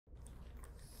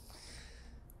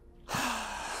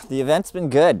The event's been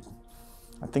good.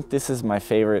 I think this is my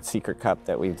favorite Secret Cup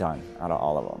that we've done out of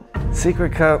all of them.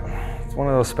 Secret Cup, it's one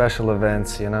of those special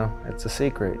events, you know? It's a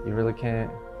secret. You really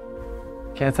can't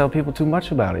tell people too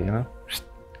much about it, you know?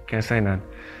 Can't say none.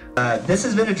 This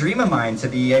has been a dream of mine to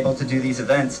be able to do these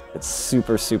events. It's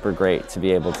super, super great to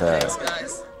be able to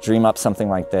dream up something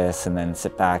like this and then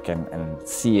sit back and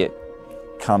see it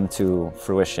come to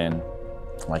fruition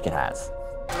like it has.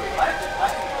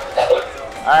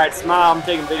 All right, smile, I'm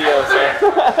taking videos.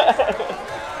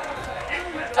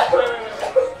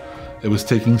 It was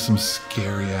taking some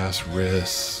scary ass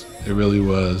risks. It really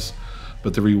was.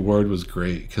 But the reward was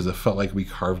great because it felt like we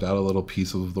carved out a little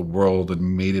piece of the world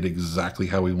and made it exactly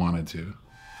how we wanted to.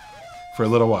 For a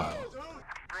little while.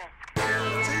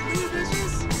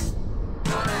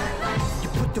 You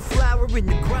put the flour in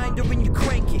the grinder and you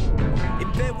crank it.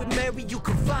 In bed with Mary, you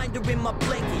can find her in my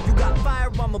blanket. You got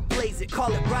fire, I'ma blaze it.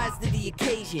 Call it rise to the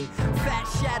occasion. Fat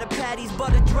shatter patties,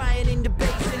 butter drying in the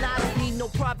basin. I don't need no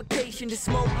provocation to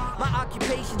smoke. My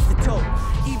occupation's to tote.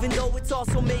 Even though it's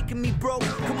also making me broke.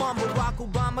 Come on, Barack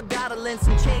Obama, gotta lend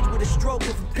some change with a stroke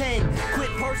of a pen. Quit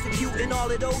persecuting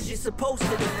all of those you're supposed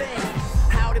to defend.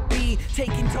 How'd it be?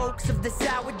 Taking tokes of the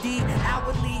sour D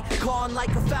hourly, calling like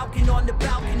a falcon on the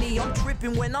balcony. I'm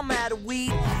dripping when I'm out of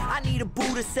weed. I need a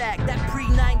Buddha sack, that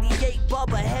pre-98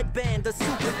 Bubba headband, a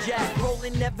super jack.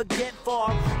 Rolling, never get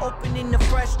far, opening the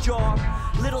fresh jar.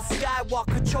 Little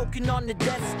Skywalker choking on the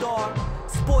Death Star.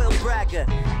 Spoiled bragger,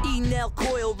 E-nail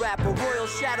coil rapper, royal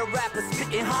shadow rapper,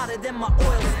 spitting hotter than my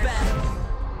oil spatter.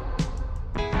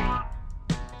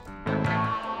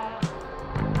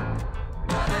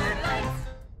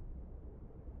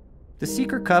 The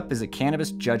Secret Cup is a cannabis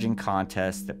judging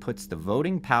contest that puts the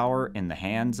voting power in the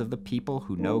hands of the people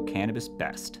who know cannabis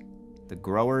best, the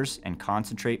growers and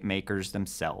concentrate makers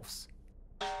themselves.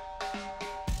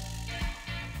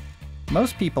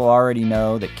 Most people already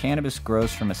know that cannabis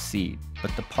grows from a seed,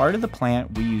 but the part of the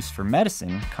plant we use for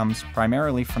medicine comes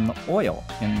primarily from the oil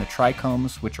in the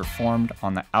trichomes, which are formed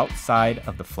on the outside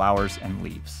of the flowers and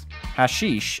leaves.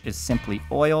 Hashish is simply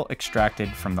oil extracted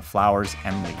from the flowers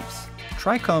and leaves.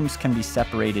 Trichomes can be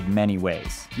separated many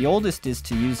ways. The oldest is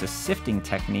to use a sifting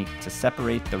technique to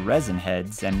separate the resin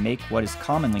heads and make what is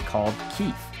commonly called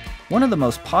keef. One of the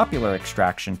most popular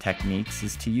extraction techniques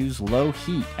is to use low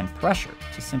heat and pressure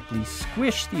to simply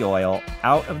squish the oil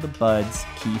out of the buds,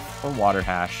 keef, or water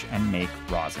hash and make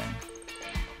rosin.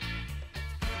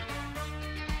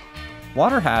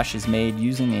 Water hash is made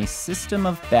using a system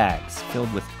of bags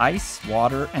filled with ice,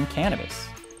 water, and cannabis.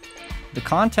 The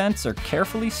contents are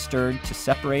carefully stirred to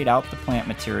separate out the plant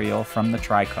material from the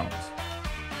trichomes.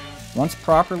 Once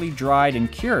properly dried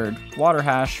and cured, water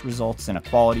hash results in a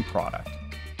quality product.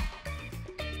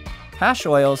 Hash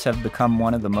oils have become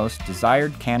one of the most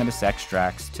desired cannabis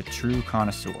extracts to true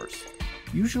connoisseurs.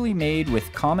 Usually made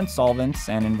with common solvents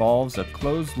and involves a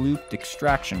closed-looped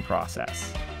extraction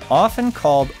process. Often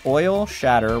called oil,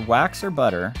 shatter, wax, or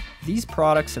butter, these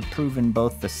products have proven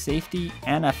both the safety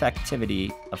and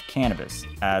effectivity of cannabis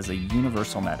as a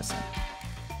universal medicine.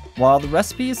 While the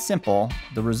recipe is simple,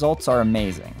 the results are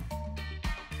amazing.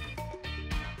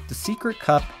 The Secret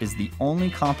Cup is the only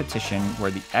competition where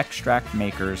the extract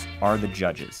makers are the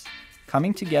judges,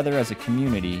 coming together as a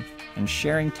community and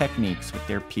sharing techniques with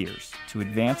their peers to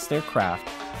advance their craft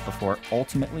before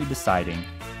ultimately deciding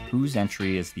whose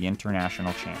entry is the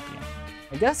international champion.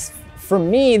 I guess for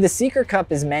me, the Secret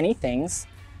Cup is many things.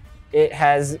 It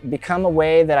has become a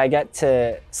way that I get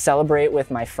to celebrate with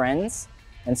my friends,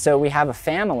 and so we have a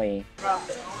family.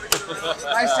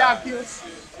 Nice job, kids.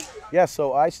 Yeah,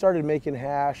 so I started making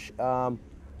hash.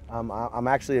 I'm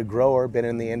actually a grower, been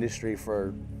in the industry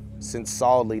since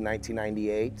solidly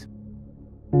 1998.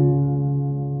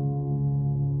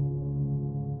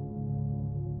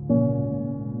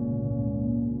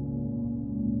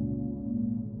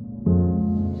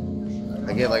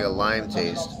 I get like a lime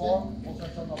taste.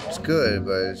 It's good,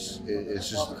 but it's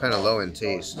just kind of low in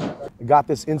taste. I got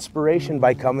this inspiration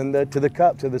by coming to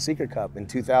the Secret Cup in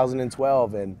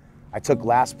 2012, and I took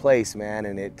last place, man,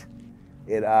 and it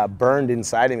burned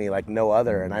inside of me like no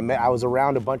other. And I was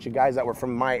around a bunch of guys that were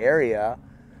from my area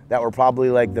that were probably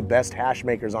like the best hash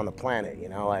makers on the planet, you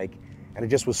know, like, and it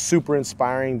just was super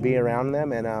inspiring being around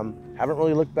them, and haven't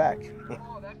really looked back.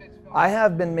 I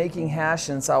have been making hash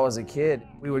since I was a kid.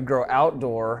 We would grow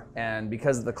outdoor, and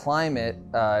because of the climate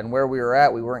and where we were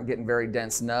at, we weren't getting very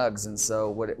dense nugs, and so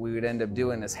what we would end up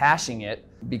doing is hashing it,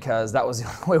 because that was the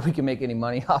only way we could make any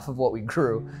money off of what we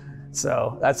grew.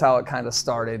 So that's how it kind of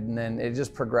started, and then it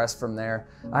just progressed from there.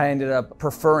 I ended up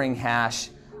preferring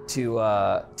hash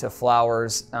to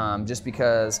flowers, just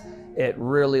because it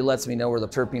really lets me know where the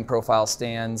terpene profile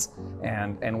stands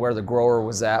and where the grower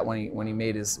was at when he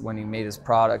made his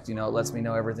product. You know, it lets me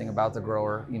know everything about the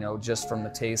grower, you know, just from the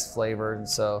taste, flavor. And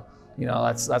so, you know,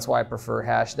 that's why I prefer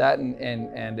hash. That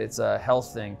and it's a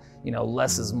health thing. You know,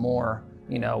 less is more,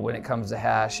 you know, when it comes to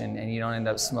hash, and you don't end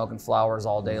up smoking flowers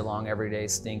all day long, every day,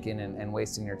 stinking and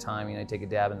wasting your time. You know, you take a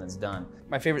dab and it's done.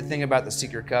 My favorite thing about the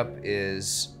Secret Cup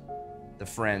is the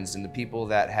friends and the people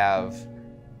that have,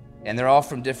 and they're all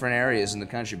from different areas in the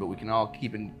country, but we can all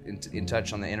keep in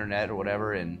touch on the internet or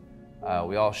whatever, and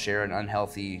we all share an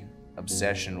unhealthy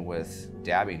obsession with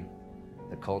dabbing,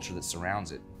 the culture that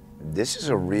surrounds it. This is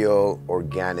a real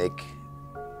organic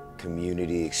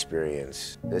community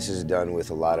experience. This is done with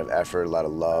a lot of effort, a lot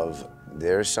of love.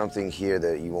 There's something here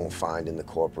that you won't find in the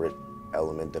corporate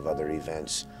element of other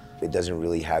events. It doesn't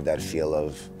really have that feel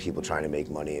of people trying to make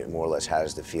money. It more or less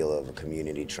has the feel of a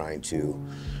community trying to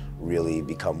really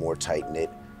become more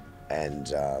tight-knit,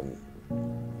 and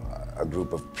a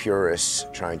group of purists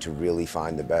trying to really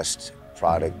find the best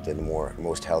product and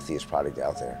most healthiest product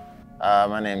out there.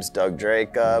 My name's Doug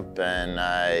Drakup, and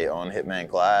I own Hitman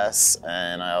Glass,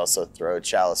 and I also throw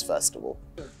Chalice Festival.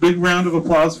 Big round of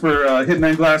applause for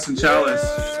Hitman Glass and Chalice.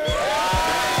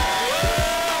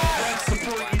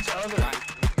 Support each other.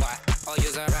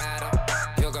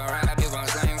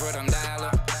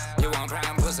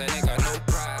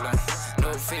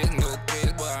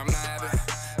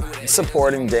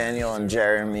 Supporting Daniel and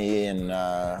Jeremy and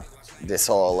this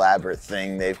whole elaborate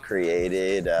thing they've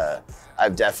created.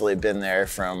 I've definitely been there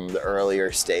from the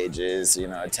earlier stages, you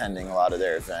know, attending a lot of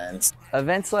their events.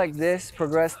 Events like this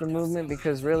progress the movement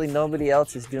because really nobody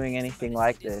else is doing anything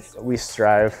like this. We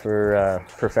strive for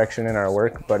perfection in our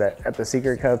work, but at the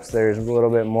Secret Cups, there's a little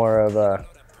bit more of a,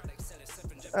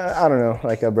 I don't know,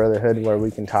 like a brotherhood where we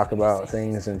can talk about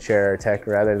things and share our tech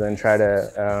rather than try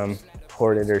to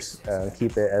hoard it or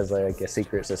keep it as like a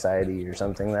secret society or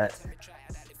something that.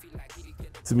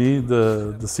 To me,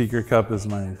 the Secret Cup is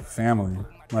my family,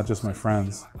 not just my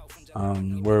friends.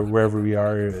 Wherever we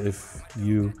are, if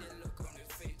you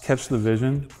catch the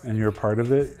vision and you're a part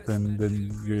of it, then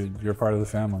you're part of the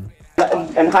family.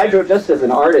 And Hydro, just as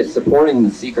an artist, supporting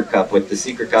the Secret Cup with the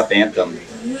Secret Cup anthem,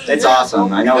 it's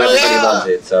awesome. I know everybody loves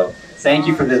it, so thank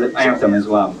you for the anthem as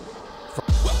well.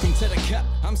 Welcome to the Cup.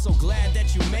 I'm so glad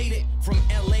that you made it from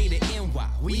LA to NY.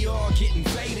 We all getting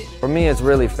faded. For me, it's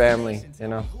really family, you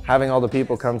know, having all the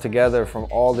people come together from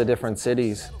all the different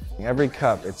cities. Every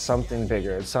cup, it's something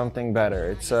bigger, it's something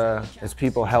better. It's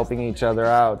people helping each other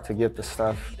out to get the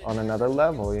stuff on another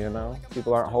level, you know.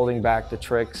 People aren't holding back the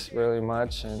tricks really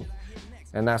much, and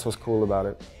that's what's cool about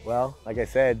it. Well, like I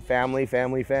said, family,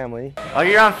 family, family. Oh,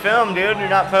 you're on film, dude. You're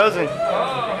not posing.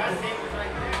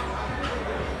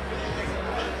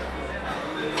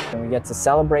 And we get to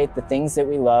celebrate the things that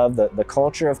we love, the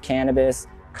culture of cannabis,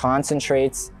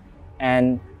 concentrates,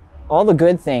 and all the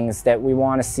good things that we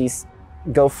want to see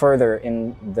go further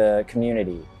in the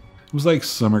community. It was like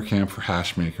summer camp for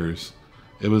hash makers.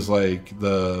 It was like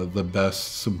the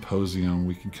best symposium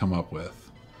we could come up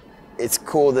with. It's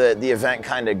cool that the event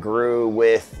kind of grew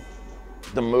with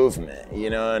the movement, you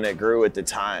know, and it grew with the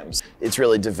times. It's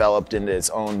really developed into its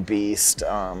own beast.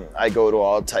 I go to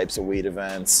all types of weed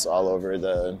events all over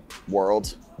the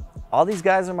world. All these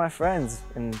guys are my friends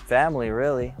and family,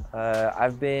 really.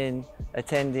 I've been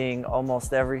attending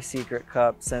almost every Secret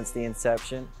Cup since the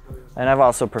inception, and I've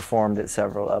also performed at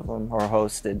several of them or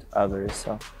hosted others.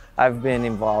 So I've been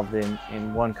involved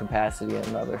in one capacity or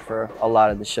another for a lot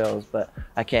of the shows, but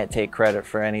I can't take credit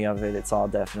for any of it. It's all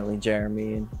definitely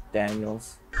Jeremy and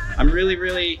Daniel's. I'm really,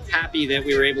 really happy that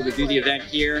we were able to do the event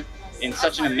here in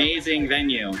such an amazing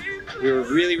venue. We were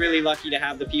really, really lucky to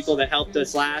have the people that helped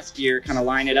us last year kind of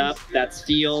line it up. That's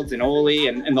Fields and Oli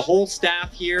and the whole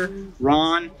staff here,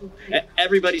 Ron,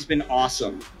 everybody's been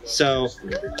awesome. So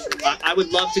I would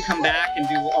love to come back and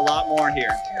do a lot more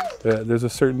here. There's a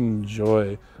certain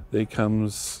joy that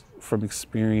comes from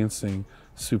experiencing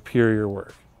superior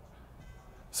work.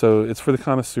 So it's for the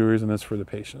connoisseurs and it's for the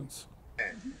patients.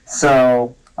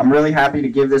 So I'm really happy to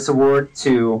give this award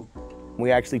to...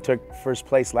 We actually took first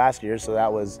place last year, so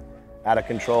that was out of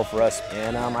control for us.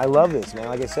 And I love this, man.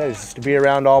 Like I said, it's just to be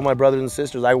around all my brothers and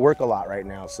sisters. I work a lot right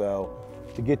now, so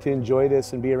to get to enjoy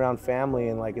this and be around family,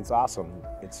 and like, it's awesome.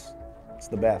 It's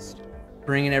the best.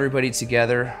 Bringing everybody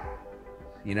together,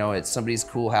 you know, at somebody's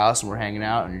cool house and we're hanging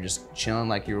out and you're just chilling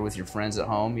like you're with your friends at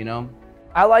home, you know?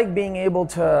 I like being able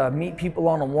to meet people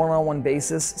on a one-on-one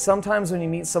basis. Sometimes when you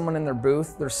meet someone in their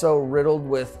booth, they're so riddled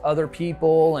with other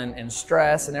people and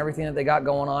stress and everything that they got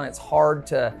going on, it's hard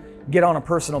to get on a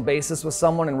personal basis with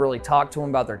someone and really talk to them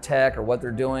about their tech or what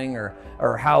they're doing or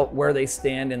where they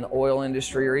stand in the oil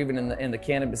industry or even in the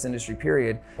cannabis industry,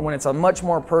 period. When it's a much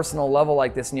more personal level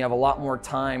like this and you have a lot more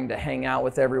time to hang out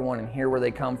with everyone and hear where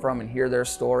they come from and hear their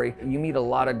story, you meet a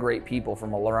lot of great people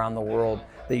from around the world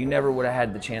that you never would have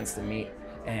had the chance to meet.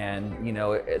 And you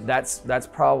know, that's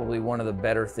probably one of the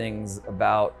better things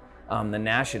about the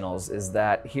Nationals, is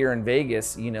that here in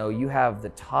Vegas, you know, you have the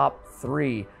top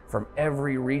 3 from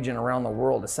every region around the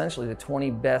world, essentially the 20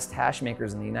 best hash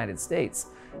makers in the United States.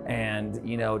 And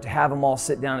you know, to have them all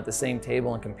sit down at the same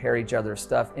table and compare each other's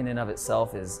stuff in and of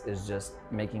itself is just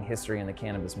making history in the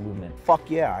cannabis movement. Fuck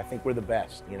yeah, I think we're the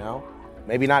best, you know?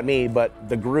 Maybe not me, but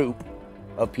the group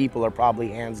of people are probably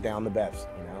hands down the best,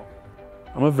 you know?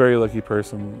 I'm a very lucky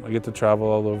person. I get to travel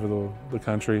all over the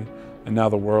country and now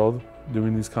the world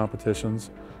doing these competitions,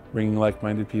 bringing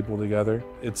like-minded people together.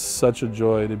 It's such a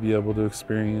joy to be able to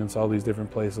experience all these different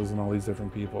places and all these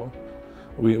different people.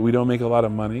 We don't make a lot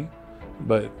of money,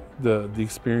 but the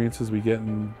experiences we get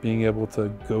in being able to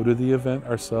go to the event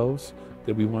ourselves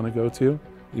that we want to go to,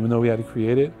 even though we had to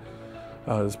create it,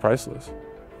 is priceless.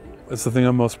 It's the thing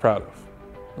I'm most proud of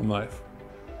in life.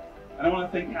 And I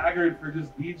want to thank Haggard for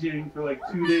just DJing for like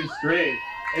 2 days straight.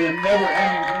 And a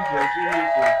never-ending DJ,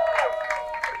 seriously.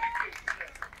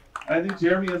 I think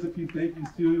Jeremy has a few thank yous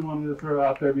too he wanted to throw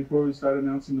out there before we start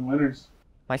announcing the winners.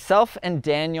 Myself and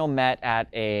Daniel met at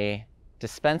a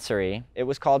dispensary. It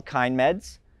was called Kind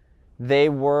Meds. They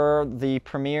were the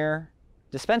premier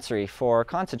dispensary for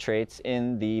concentrates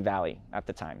in the Valley at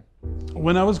the time.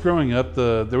 When I was growing up,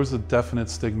 there was a definite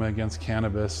stigma against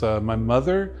cannabis. My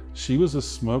mother, she was a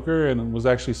smoker and was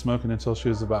actually smoking until she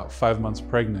was about 5 months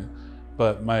pregnant.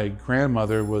 But my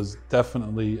grandmother was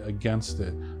definitely against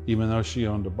it, even though she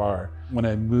owned a bar. When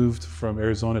I moved from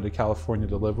Arizona to California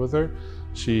to live with her,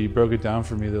 she broke it down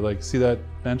for me. They're like, see that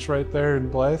bench right there in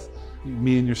Blythe?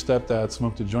 Me and your stepdad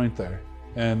smoked a joint there.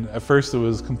 And at first it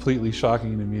was completely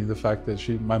shocking to me, the fact that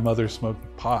my mother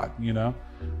smoked pot, you know?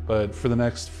 But for the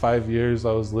next 5 years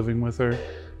I was living with her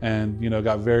and, you know,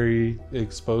 got very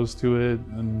exposed to it.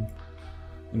 And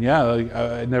yeah, like,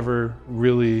 I never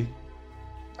really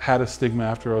had a stigma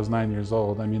after I was 9 years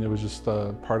old. I mean, it was just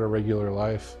a part of regular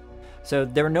life. So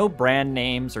there were no brand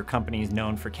names or companies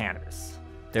known for cannabis.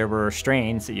 There were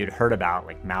strains that you'd heard about,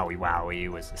 like Maui Wowie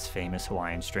was this famous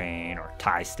Hawaiian strain, or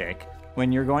Thai Stick.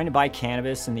 When you're going to buy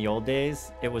cannabis in the old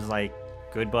days, it was like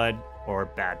good bud or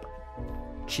bad bud,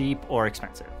 cheap or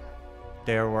expensive.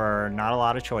 There were not a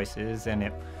lot of choices, and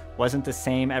it wasn't the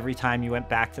same every time you went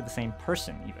back to the same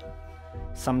person even.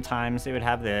 Sometimes they would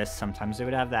have this, sometimes they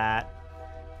would have that.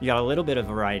 You got a little bit of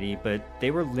variety, but they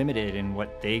were limited in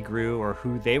what they grew or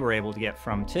who they were able to get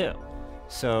from too.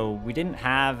 So we didn't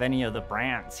have any of the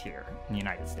brands here in the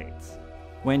United States.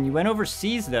 When you went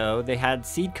overseas though, they had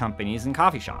seed companies and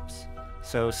coffee shops.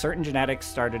 So certain genetics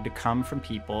started to come from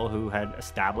people who had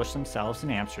established themselves in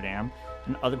Amsterdam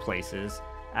and other places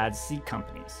as seed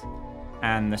companies.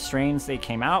 And the strains they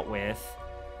came out with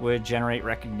would generate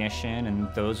recognition,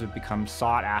 and those would become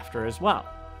sought after as well.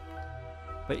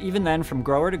 But even then, from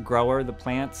grower to grower, the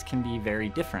plants can be very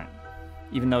different,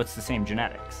 even though it's the same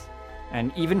genetics.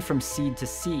 And even from seed to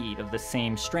seed of the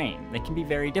same strain, they can be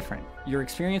very different. Your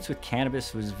experience with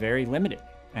cannabis was very limited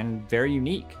and very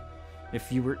unique, if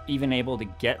you were even able to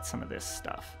get some of this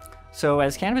stuff. So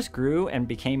as cannabis grew and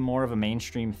became more of a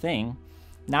mainstream thing,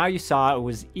 now you saw it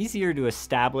was easier to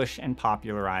establish and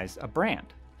popularize a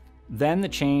brand. Then the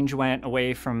change went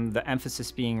away from the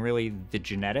emphasis being really the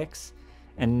genetics,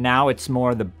 and now it's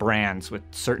more the brands, with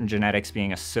certain genetics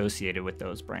being associated with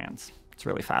those brands. It's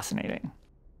really fascinating.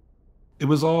 It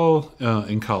was all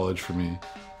in college for me.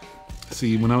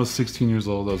 See, when I was 16 years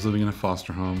old, I was living in a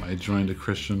foster home. I joined a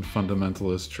Christian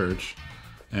fundamentalist church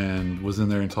and was in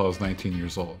there until I was 19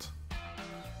 years old.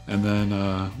 And then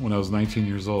when I was 19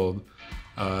 years old,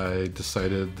 I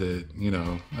decided that, you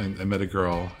know, I met a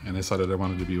girl and I decided I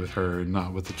wanted to be with her and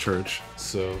not with the church.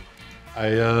 So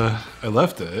I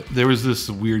left it. There was this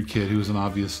weird kid who was an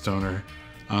obvious stoner.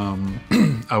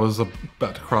 I was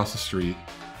about to cross the street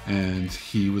and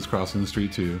he was crossing the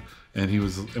street too. And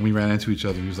we ran into each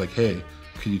other. He was like, hey,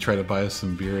 could you try to buy us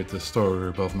some beer at this store? We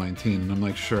were both 19. And I'm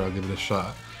like, sure, I'll give it a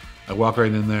shot. I walk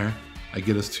right in there. I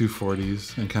get us 2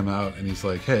 40s and come out. And he's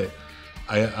like, hey,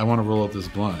 I want to roll up this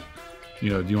blunt.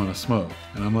 You know, do you want to smoke?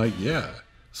 And I'm like, yeah.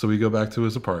 So we go back to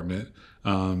his apartment.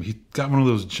 He got one of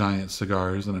those giant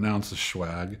cigars and an ounce of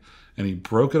swag. And he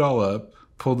broke it all up,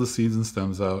 pulled the seeds and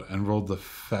stems out, and rolled the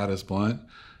fattest blunt.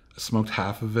 Smoked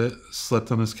half of it,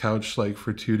 slept on his couch like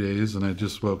for 2 days, and I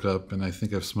just woke up and I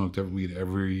think I've smoked weed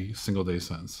every single day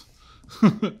since.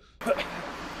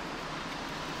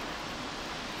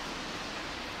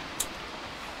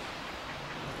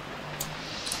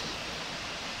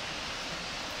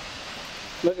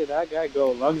 Look at that guy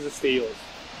go, lungs of steels.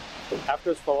 After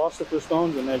his Philosopher's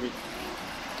Stones and everything.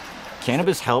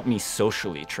 Cannabis helped me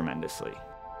socially tremendously.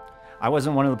 I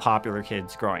wasn't one of the popular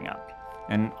kids growing up,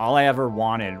 and all I ever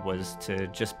wanted was to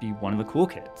just be one of the cool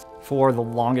kids. For the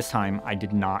longest time, I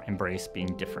did not embrace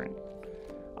being different.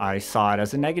 I saw it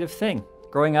as a negative thing.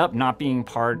 Growing up, not being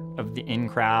part of the in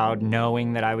crowd,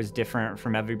 knowing that I was different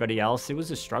from everybody else, it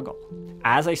was a struggle.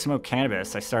 As I smoked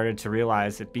cannabis, I started to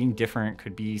realize that being different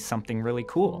could be something really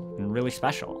cool and really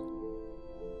special.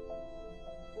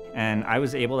 And I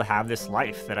was able to have this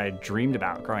life that I dreamed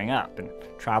about growing up and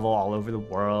travel all over the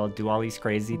world, do all these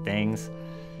crazy things.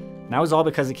 And that was all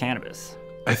because of cannabis.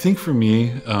 I think for me,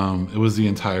 it was the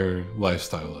entire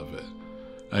lifestyle of it.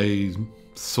 I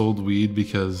sold weed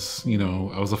because, you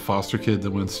know, I was a foster kid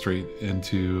that went straight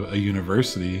into a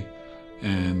university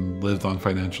and lived on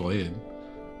financial aid.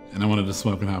 And I wanted to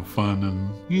smoke and have fun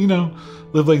and, you know,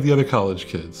 live like the other college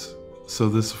kids. So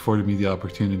this afforded me the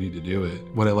opportunity to do it.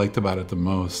 What I liked about it the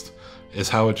most is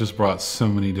how it just brought so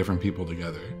many different people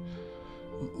together.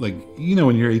 Like, you know,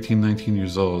 when you're 18, 19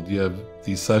 years old, you have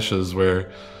these sessions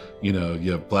where, you know,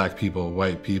 you have black people,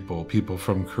 white people, people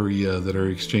from Korea that are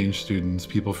exchange students,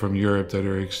 people from Europe that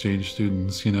are exchange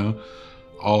students, you know,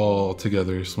 all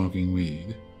together smoking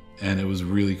weed. And it was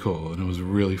really cool, and it was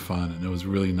really fun, and it was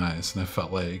really nice. And I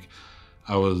felt like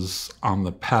I was on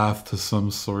the path to some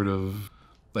sort of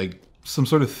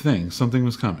thing. Something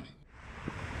was coming.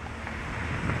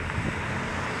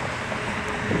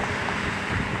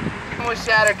 With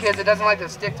shatter, kids, it doesn't like to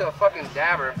stick to a fucking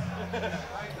dabber.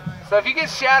 So if you get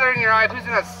shattered in your eye, who's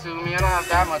gonna sue me? I don't have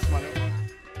that much money.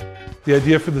 The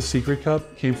idea for the Secret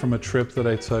Cup came from a trip that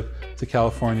I took to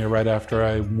California right after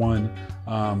I won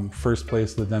first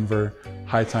place the Denver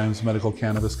High Times Medical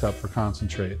Cannabis Cup for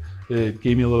concentrate. It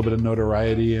gave me a little bit of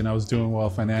notoriety and I was doing well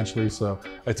financially, so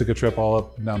I took a trip all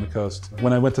up and down the coast.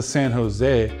 When I went to San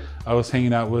Jose, I was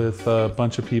hanging out with a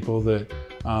bunch of people that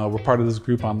were part of this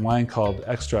group online called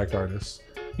Extract Artists.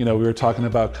 You know, we were talking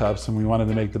about cups and we wanted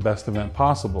to make the best event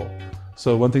possible.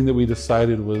 So one thing that we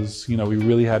decided was, you know, we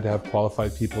really had to have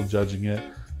qualified people judging it.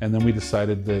 And then we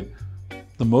decided that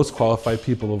the most qualified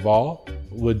people of all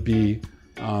would be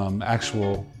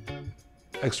actual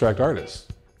extract artists.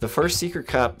 The first Secret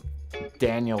Cup,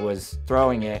 Daniel was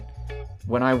throwing it.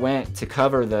 When I went to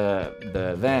cover the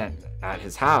event at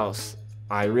his house,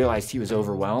 I realized he was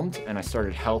overwhelmed and I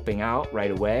started helping out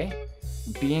right away.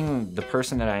 Being the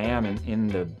person that I am in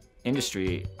the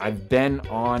industry, I've been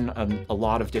on a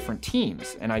lot of different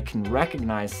teams and I can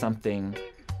recognize something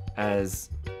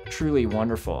as truly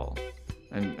wonderful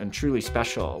and truly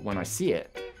special when I see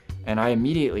it. And I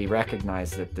immediately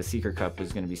recognized that the Secret Cup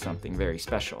was going to be something very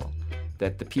special,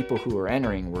 that the people who were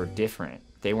entering were different.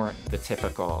 They weren't the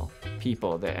typical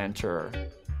people that enter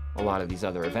a lot of these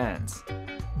other events.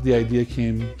 The idea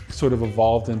sort of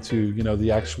evolved into, you know, the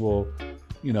actual,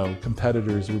 you know,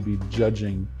 competitors would be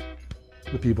judging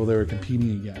the people they were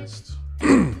competing against.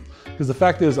 Because the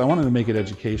fact is, I wanted to make it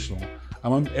educational. I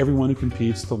want everyone who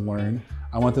competes to learn.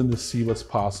 I want them to see what's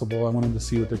possible. I want them to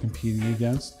see what they're competing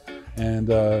against. And,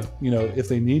 you know, if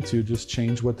they need to, just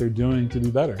change what they're doing to do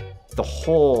better. The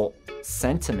whole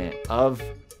sentiment of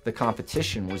the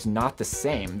competition was not the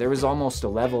same. There was almost a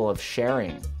level of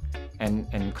sharing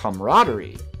and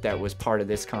camaraderie that was part of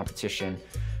this competition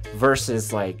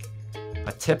versus like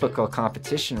a typical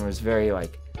competition was very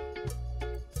like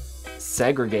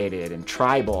segregated and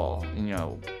tribal. You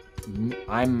know,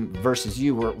 I'm versus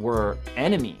you, we're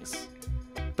enemies.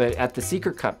 But at the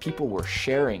Secret Cup, people were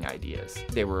sharing ideas.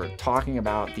 They were talking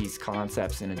about these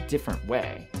concepts in a different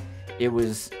way. It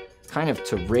was kind of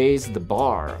to raise the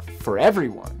bar for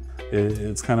everyone.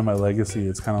 It's kind of my legacy.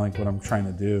 It's kind of like what I'm trying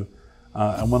to do.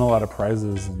 I won a lot of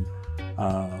prizes and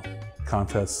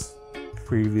contests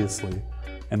previously,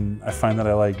 and I find that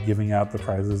I like giving out the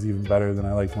prizes even better than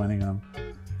I like winning them.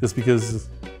 Just because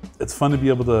it's fun to be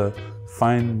able to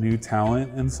find new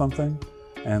talent in something.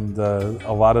 And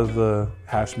a lot of the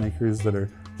hash makers that are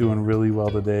doing really well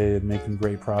today and making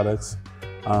great products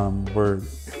were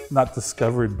not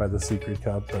discovered by the Secret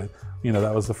Cup, but you know,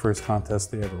 that was the first contest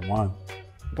they ever won.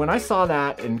 When I saw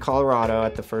that in Colorado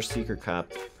at the first Secret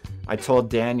Cup, I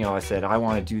told Daniel, I said, I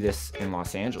want to do this in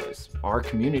Los Angeles. Our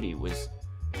community was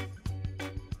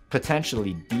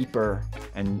potentially deeper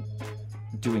and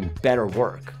doing better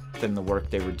work than the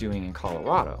work they were doing in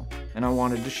Colorado. And I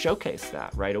wanted to showcase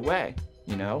that right away.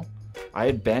 You know, I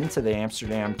had been to the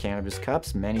Amsterdam Cannabis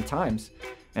Cups many times,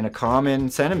 and a common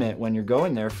sentiment when you're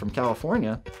going there from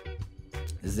California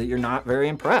is that you're not very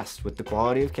impressed with the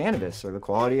quality of cannabis or the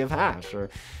quality of hash or,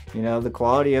 you know, the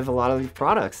quality of a lot of these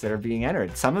products that are being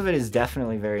entered. Some of it is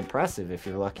definitely very impressive if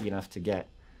you're lucky enough to get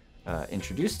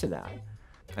introduced to that.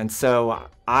 And so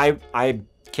I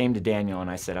came to Daniel and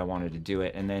I said I wanted to do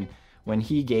it. And then when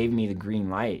he gave me the green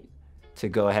light to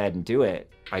go ahead and do it,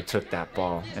 I took that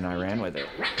ball and I ran with it.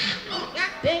 God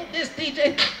dang this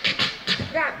DJ.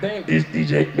 God dang this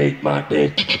DJ make my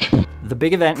day. The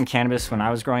big event in cannabis when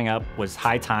I was growing up was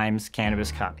High Times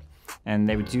Cannabis Cup, and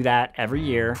they would do that every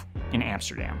year in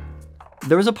Amsterdam.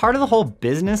 There was a part of the whole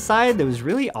business side that was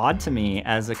really odd to me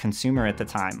as a consumer at the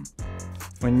time.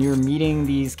 When you're meeting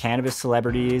these cannabis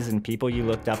celebrities and people you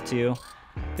looked up to,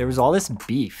 there was all this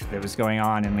beef that was going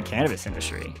on in the cannabis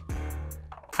industry.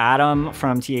 Adam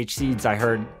from TH Seeds, I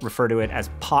heard refer to it as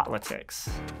potlitics.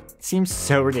 It seems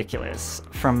so ridiculous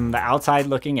from the outside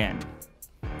looking in.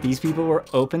 These people were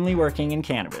openly working in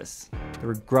cannabis. They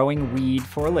were growing weed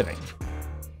for a living.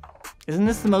 Isn't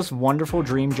this the most wonderful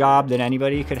dream job that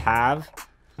anybody could have?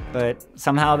 But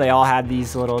somehow they all had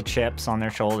these little chips on their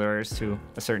shoulders to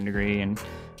a certain degree, and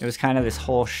it was kind of this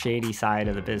whole shady side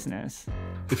of the business.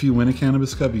 If you win a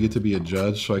Cannabis Cup, you get to be a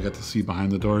judge, so I got to see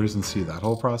behind the doors and see that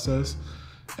whole process.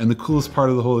 And the coolest part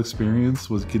of the whole experience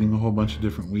was getting a whole bunch of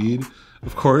different weed,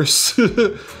 of course,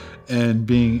 and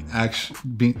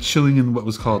chilling in what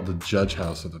was called the Judge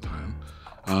House at the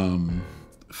time.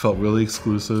 Felt really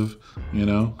exclusive, you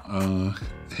know,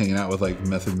 hanging out with like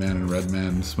Method Man and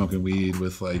Redman, smoking weed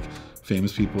with like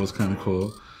famous people was kind of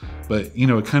cool. But, you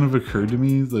know, it kind of occurred to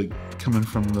me, like coming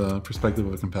from the perspective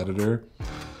of a competitor,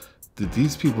 that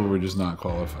these people were just not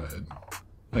qualified.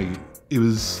 Like, it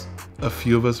was a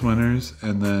few of us winners,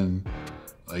 and then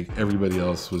like everybody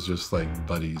else was just like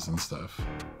buddies and stuff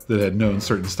that had known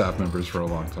certain staff members for a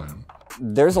long time.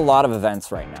 There's a lot of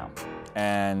events right now,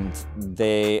 and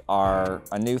they are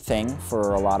a new thing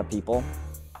for a lot of people.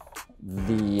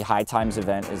 The High Times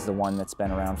event is the one that's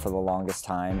been around for the longest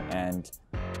time, and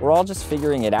we're all just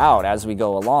figuring it out as we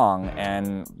go along,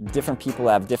 and different people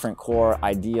have different core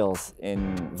ideals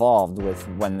involved with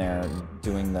when they're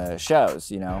doing the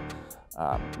shows, you know.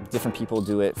 Different people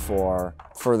do it for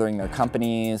furthering their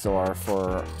companies or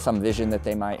for some vision that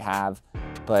they might have.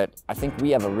 But I think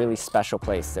we have a really special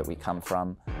place that we come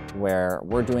from, where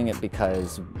we're doing it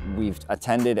because we've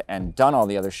attended and done all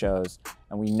the other shows,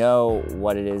 and we know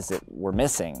what it is that we're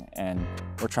missing, and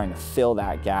we're trying to fill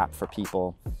that gap for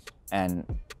people and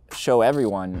show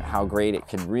everyone how great it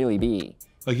can really be.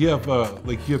 Like you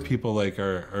have people like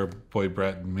our boy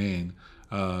Brett in Maine.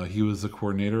 He was the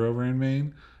coordinator over in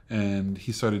Maine, and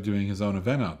he started doing his own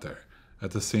event out there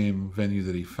at the same venue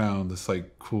that he found, this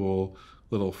like cool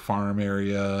little farm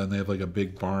area, and they have like a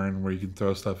big barn where you can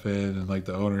throw stuff in, and like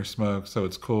the owner smokes, so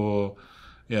it's cool.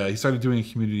 Yeah, he started doing a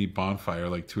community bonfire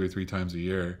like 2 or 3 times a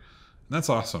year, and that's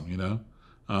awesome, you know.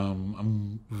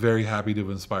 I'm very happy to have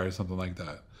inspired something like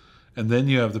that. And then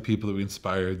you have the people that we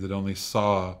inspired that only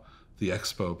saw the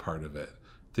expo part of it,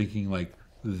 thinking like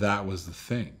that was the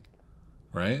thing,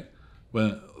 right?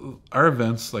 When our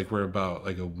events like were about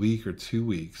like a week or 2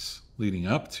 weeks leading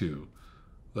up to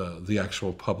the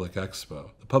actual public expo.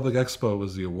 The public expo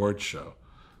was the awards show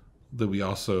that we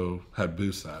also had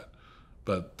booths at,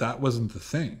 but that wasn't the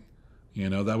thing, you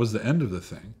know. That was the end of the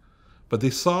thing. But they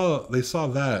saw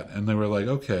that, and they were like,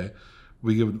 okay,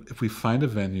 if we find a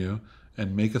venue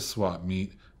and make a swap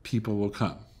meet, people will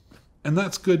come, and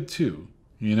that's good too,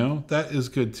 you know. That is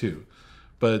good too.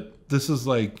 But this is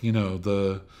like, you know,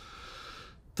 the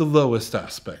lowest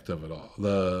aspect of it all,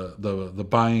 the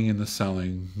buying and the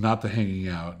selling, not the hanging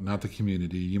out, not the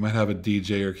community. You might have a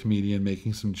DJ or comedian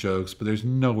making some jokes, but there's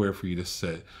nowhere for you to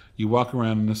sit. You walk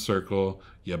around in a circle,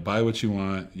 you buy what you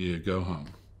want, you go home.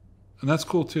 And that's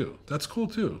cool too. That's cool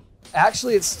too.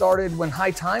 Actually, it started when High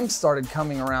Times started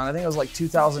coming around. I think it was like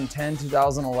 2010,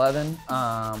 2011.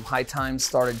 High Times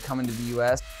started coming to the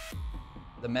US.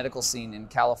 The medical scene in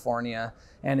California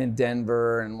and in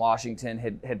Denver and Washington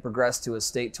had progressed to a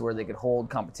state to where they could hold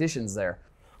competitions there.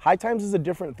 High Times is a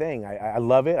different thing. I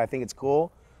love it. I think it's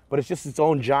cool, but it's just its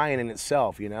own giant in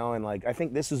itself, you know? And like, I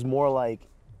think this is more like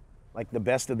the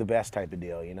best of the best type of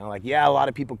deal, you know? Like, yeah, a lot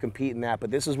of people compete in that,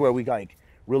 but this is where we like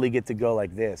really get to go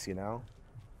like this, you know?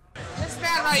 This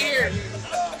man right here. You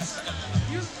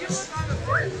look on the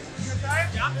first. You tired?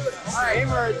 Yeah, I'm doing it. All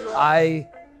right. I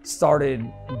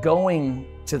started going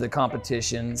to the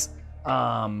competitions,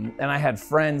 and I had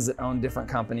friends that owned different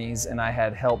companies, and I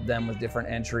had helped them with different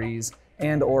entries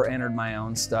and or entered my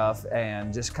own stuff,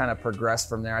 and just kind of progressed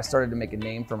from there. I started to make a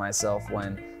name for myself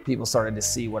when people started to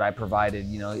see what I provided.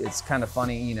 You know, it's kind of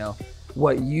funny, you know,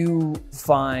 what you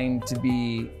find to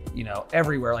be, you know,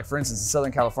 everywhere. Like for instance, in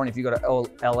Southern California, if you go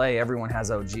to LA, everyone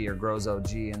has OG or grows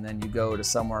OG. And then you go to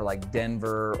somewhere like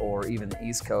Denver or even the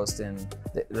East Coast, and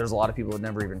there's a lot of people who've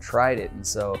never even tried it. And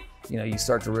so, you know, you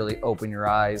start to really open your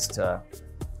eyes to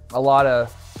a lot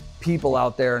of people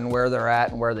out there and where they're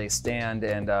at and where they stand.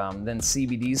 And then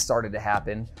CBDs started to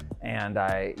happen. And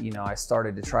I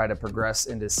started to try to progress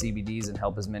into CBDs and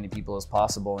help as many people as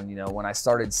possible. And, you know, when I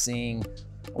started seeing,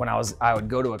 I would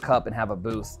go to a cup and have a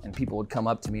booth, and people would come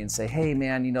up to me and say, hey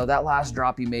man, you know, that last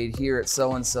drop you made here at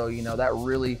so-and-so, you know, that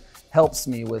really helps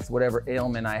me with whatever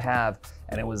ailment I have.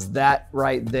 And it was that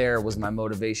right there was my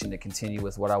motivation to continue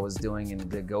with what I was doing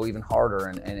and to go even harder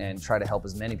and try to help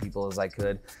as many people as I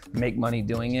could, make money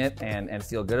doing it and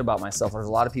feel good about myself. There's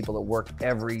a lot of people that work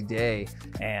every day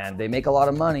and they make a lot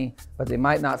of money, but they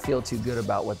might not feel too good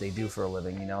about what they do for a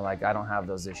living. You know, like I don't have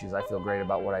those issues. I feel great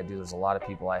about what I do. There's a lot of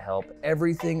people I help.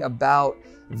 Everything about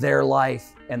their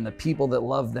life and the people that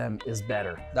love them is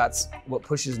better. That's what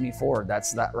pushes me forward.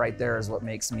 That right there is what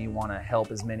makes me want to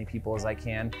help as many people as I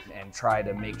can and try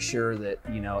to make sure that,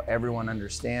 you know, everyone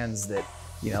understands that,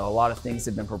 you know, a lot of things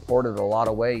have been purported a lot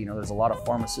of way. You know, there's a lot of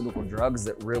pharmaceutical drugs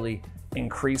that really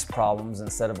increase problems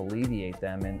instead of alleviate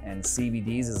them. And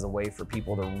CBDs is a way for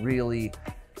people to really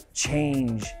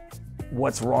change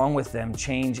what's wrong with them,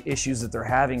 change issues that they're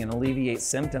having and alleviate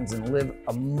symptoms and live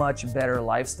a much better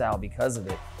lifestyle because of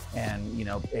it. And you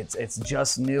know, it's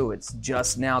just new, it's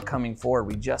just now coming forward.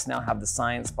 We just now have the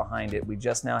science behind it. We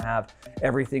just now have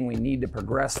everything we need to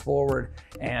progress forward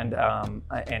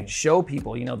and show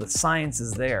people, you know, the science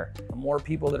is there. The more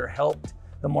people that are helped,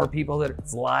 the more people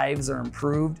that lives are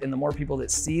improved, and the more people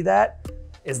that see that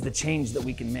is the change that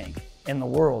we can make in the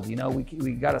world. You know, we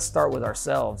got to start with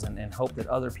ourselves and hope that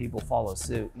other people follow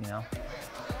suit, you know.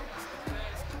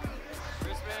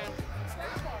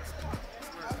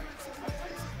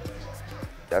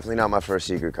 Definitely not my first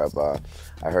Secret Cup.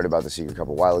 I heard about the Secret Cup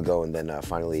a while ago, and then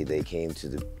finally they came to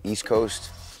the East Coast,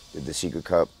 did the Secret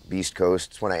Cup, Beast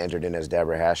Coast. It's when I entered in as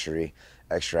Dabra Hashery,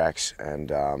 Extracts, and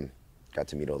got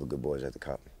to meet all the good boys at the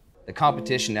Cup. The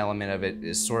competition element of it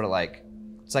is sort of like,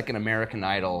 it's like an American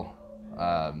Idol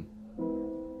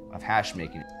of hash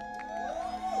making.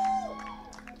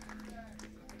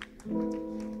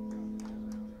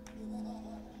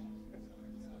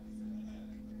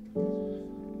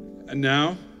 And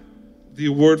now, the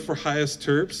award for highest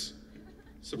terps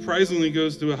surprisingly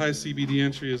goes to a high CBD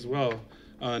entry as well.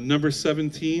 Number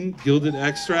 17, Gilded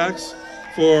Extracts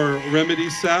for Remedy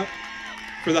Sap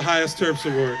for the highest terps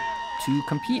award. To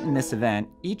compete in this event,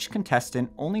 each contestant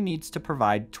only needs to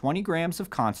provide 20 grams of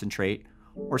concentrate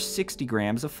or 60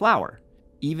 grams of flour,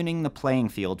 evening the playing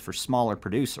field for smaller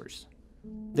producers.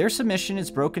 Their submission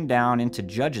is broken down into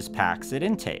judges' packs at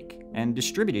intake and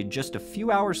distributed just a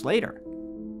few hours later.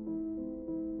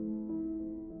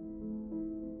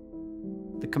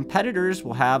 The competitors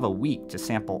will have a week to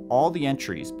sample all the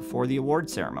entries before the award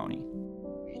ceremony.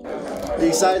 Are you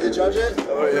excited to judge it?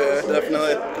 Oh yeah,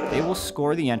 definitely. They will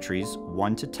score the entries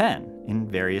 1 to 10 in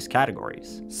various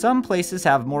categories. Some places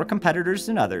have more competitors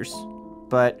than others,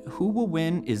 but who will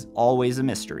win is always a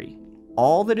mystery.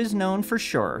 All that is known for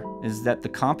sure is that the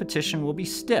competition will be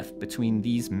stiff between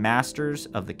these masters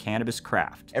of the cannabis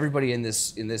craft. Everybody in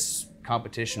this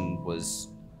competition was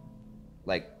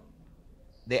like,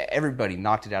 everybody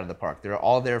knocked it out of the park. They're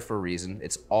all there for a reason.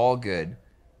 It's all good.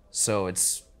 So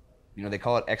it's, you know, they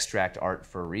call it extract art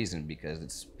for a reason because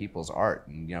it's people's art.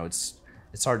 And, you know, it's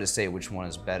hard to say which one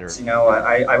is better. You know,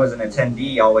 I was an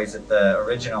attendee always at the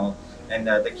original, and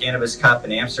the Cannabis Cup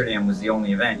in Amsterdam was the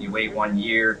only event. You wait 1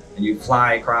 year and you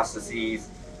fly across the seas,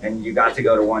 and you got to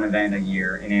go to one event a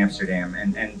year in Amsterdam.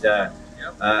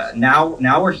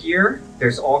 Now we're here.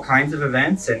 There's all kinds of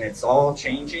events, and it's all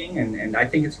changing, and I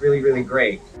think it's really, really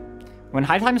great. When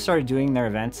High Times started doing their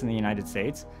events in the United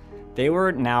States, they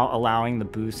were now allowing the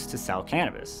booths to sell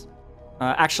cannabis.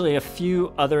 Actually, a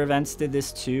few other events did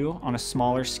this too on a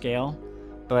smaller scale,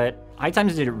 but High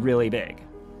Times did it really big.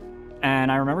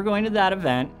 And I remember going to that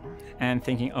event and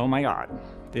thinking, oh my God,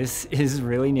 this is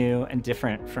really new and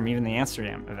different from even the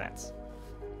Amsterdam events.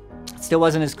 It still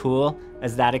wasn't as cool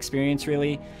as that experience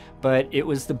really, but it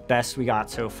was the best we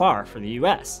got so far for the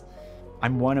US.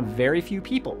 I'm one of very few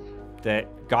people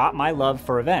that got my love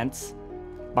for events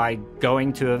by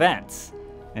going to events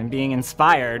and being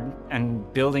inspired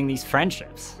and building these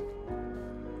friendships.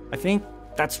 I think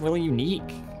that's really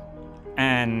unique.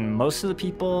 And most of the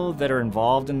people that are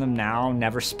involved in them now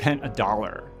never spent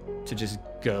 $1 to just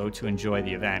go to enjoy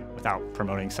the event without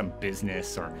promoting some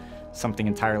business or something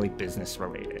entirely business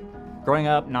related. Growing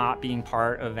up not being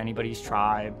part of anybody's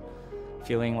tribe,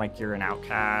 feeling like you're an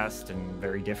outcast and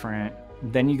very different.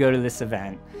 Then you go to this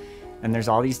event and there's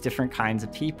all these different kinds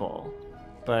of people,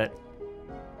 but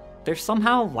they're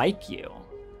somehow like you.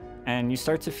 And you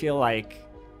start to feel like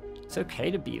it's okay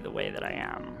to be the way that I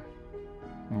am,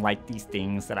 like these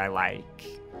things that I like.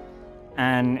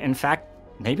 And in fact,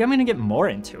 maybe I'm gonna get more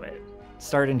into it.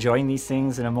 Start enjoying these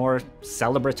things in a more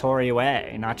celebratory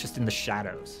way, not just in the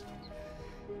shadows.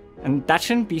 And that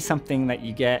shouldn't be something that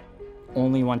you get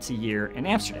only once a year in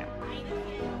Amsterdam.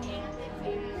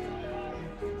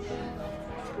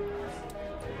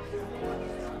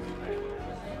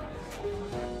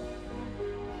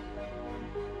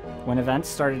 When events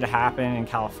started to happen in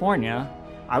California,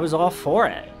 I was all for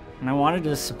it. And I wanted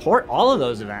to support all of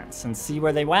those events and see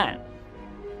where they went.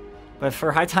 But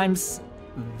for High Times,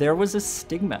 there was a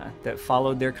stigma that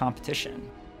followed their competition.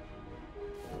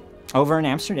 Over in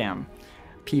Amsterdam,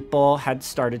 people had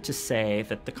started to say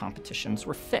that the competitions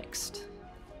were fixed.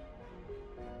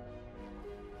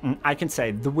 And I can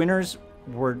say the winners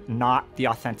were not the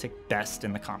authentic best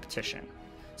in the competition.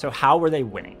 So how were they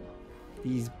winning?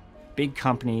 These big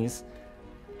companies,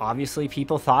 obviously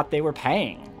people thought they were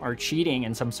paying or cheating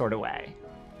in some sort of way.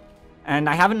 And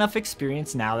I have enough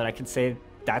experience now that I can say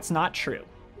that's not true.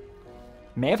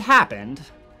 May have happened,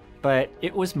 but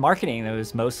it was marketing that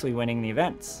was mostly winning the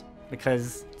events,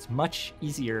 because it's much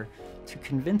easier to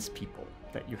convince people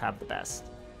that you have the best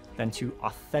than to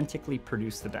authentically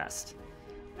produce the best.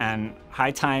 And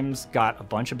High Times got a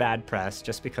bunch of bad press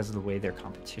just because of the way their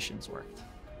competitions worked.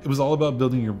 It was all about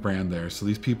building your brand there. So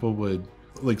these people would,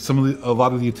 like a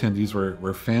lot of the attendees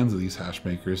were fans of these hash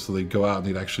makers, so they'd go out and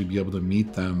they'd actually be able to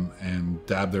meet them and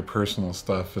dab their personal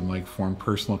stuff and like form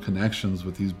personal connections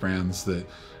with these brands that,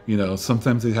 you know,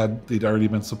 sometimes they'd already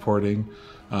been supporting,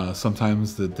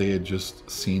 sometimes that they had just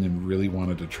seen and really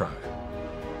wanted to try.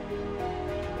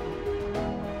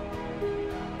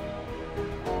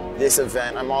 This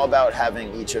event, I'm all about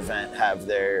having each event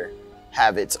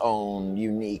have its own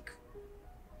unique,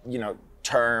 you know,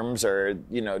 terms or,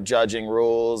 you know, judging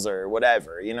rules or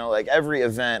whatever. You know, like every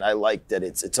event, I like that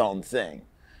it's its own thing.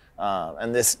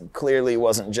 And this clearly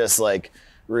wasn't just like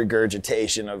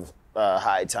regurgitation of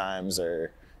High Times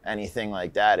or anything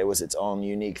like that. It was its own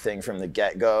unique thing from the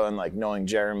get-go. And like knowing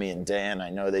Jeremy and Dan,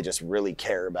 I know they just really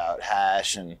care about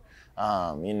hash and,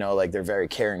 you know, like they're very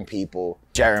caring people.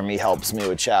 Jeremy helps me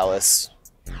with Chalice,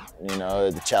 you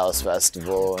know, the Chalice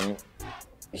Festival, and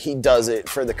he does it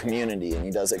for the community and he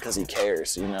does it because he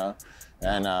cares, you know?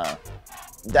 And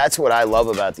that's what I love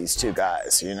about these two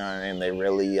guys, you know what I mean? They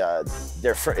really,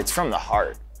 it's from the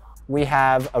heart. We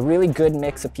have a really good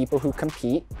mix of people who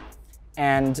compete,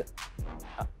 and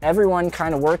everyone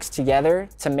kind of works together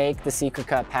to make the Secret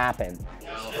Cup happen.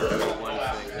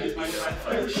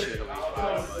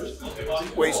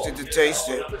 Wasted to taste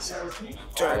it.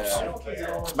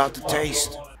 Terps. It's about the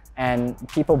taste. And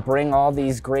people bring all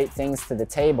these great things to the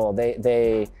table.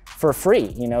 They for free,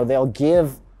 you know, they'll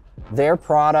give their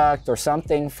product or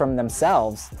something from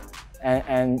themselves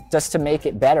and just to make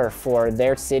it better for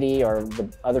their city or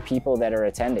the other people that are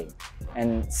attending.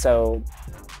 And so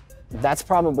that's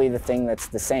probably the thing that's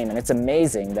the same. And it's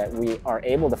amazing that we are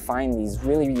able to find these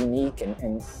really unique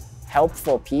and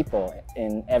helpful people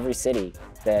in every city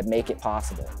that make it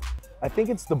possible. I think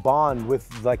it's the bond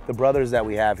with like the brothers that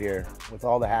we have here, with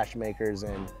all the hash makers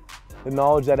and the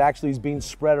knowledge that actually is being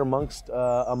spread amongst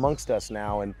us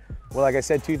now. And well, like I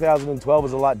said, 2012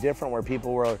 was a lot different, where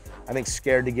people were, I think,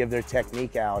 scared to give their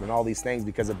technique out and all these things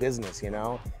because of business, you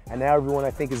know? And now everyone,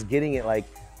 I think, is getting it, like,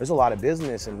 there's a lot of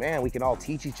business and man, we can all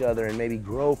teach each other and maybe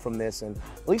grow from this. And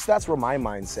at least that's where my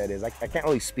mindset is. I can't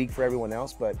really speak for everyone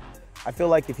else, but I feel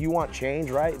like if you want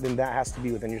change, right, then that has to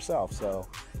be within yourself. So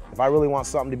if I really want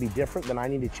something to be different, then I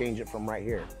need to change it from right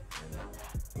here.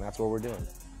 And that's what we're doing.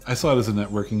 I saw it as a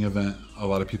networking event. A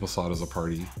lot of people saw it as a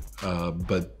party.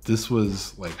 But this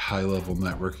was like high-level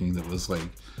networking that was like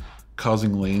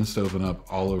causing lanes to open up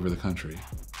all over the country.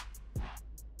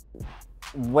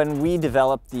 When we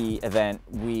developed the event,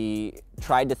 we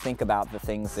tried to think about the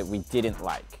things that we didn't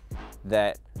like,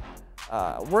 that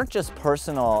weren't just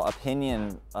personal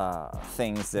opinion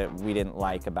things that we didn't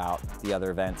like about the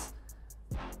other events.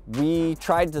 We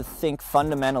tried to think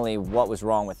fundamentally what was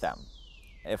wrong with them.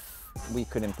 If we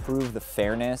could improve the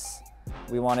fairness,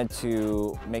 we wanted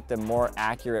to make them more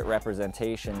accurate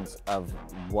representations of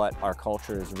what our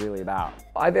culture is really about.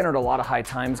 I've entered a lot of High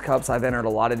Times Cups, I've entered a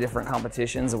lot of different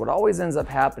competitions, and what always ends up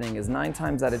happening is 9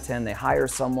 times out of 10 they hire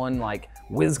someone like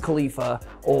Wiz Khalifa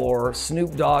or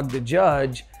Snoop Dogg to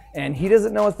judge, and he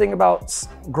doesn't know a thing about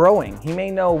growing. He may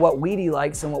know what weed he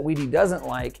likes and what weed he doesn't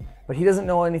like, but he doesn't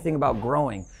know anything about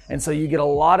growing. And so you get a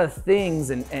lot of things,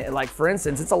 and like for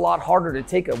instance, it's a lot harder to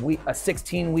take a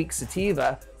 16-week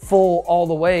sativa full all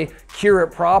the way, cure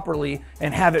it properly,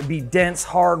 and have it be dense,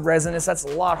 hard, resinous. That's a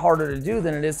lot harder to do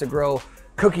than it is to grow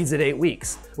cookies at 8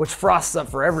 weeks, which frosts up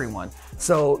for everyone.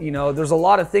 So, you know, there's a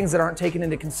lot of things that aren't taken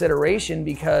into consideration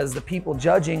because the people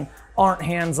judging aren't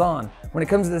hands-on. When it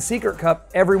comes to the Secret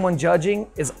Cup, everyone judging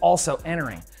is also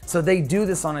entering. So they do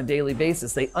this on a daily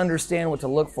basis. They understand what to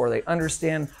look for. They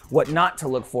understand what not to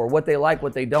look for, what they like,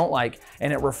 what they don't like,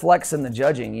 and it reflects in the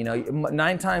judging. You know,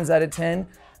 9 times out of 10,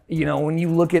 you know, when you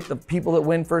look at the people that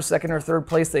win first, second, or third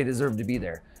place, they deserve to be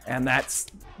there. And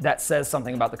that says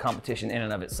something about the competition in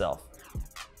and of itself.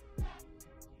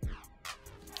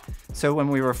 So when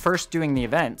we were first doing the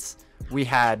events, we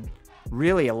had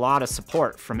really a lot of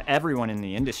support from everyone in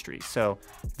the industry. So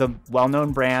the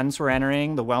well-known brands were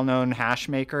entering, the well-known hash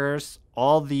makers,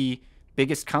 all the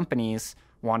biggest companies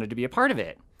wanted to be a part of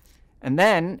it. And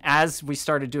then as we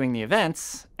started doing the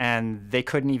events and they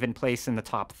couldn't even place in the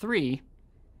top 3,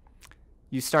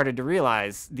 you started to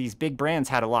realize these big brands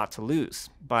had a lot to lose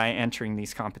by entering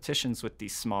these competitions with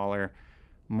these smaller,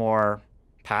 more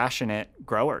passionate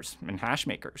growers and hash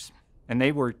makers. And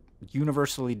they were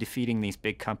universally defeating these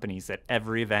big companies at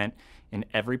every event in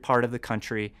every part of the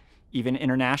country, even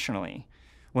internationally.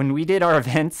 When we did our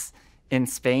events in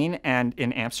Spain and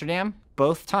in Amsterdam,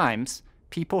 both times,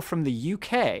 people from the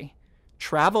UK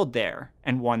traveled there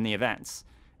and won the events.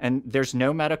 And there's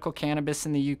no medical cannabis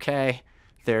in the UK.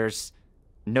 There's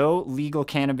no legal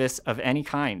cannabis of any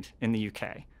kind in the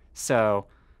UK. So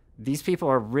these people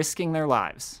are risking their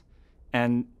lives.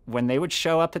 And when they would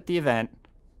show up at the event,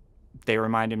 they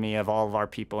reminded me of all of our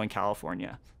people in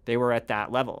California. They were at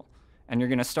that level. And you're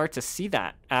going to start to see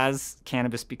that as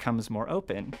cannabis becomes more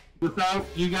open. Without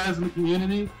you guys in the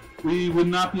community, we would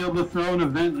not be able to throw an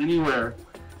event anywhere.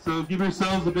 So give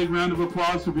yourselves a big round of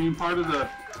applause for being part of the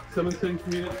 710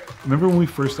 community. Remember when we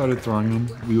first started throwing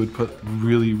them, we would put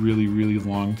really, really, really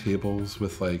long tables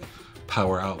with like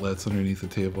power outlets underneath the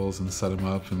tables and set them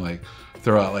up and like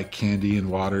throw out like candy and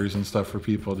waters and stuff for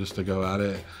people just to go at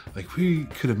it. Like we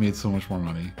could have made so much more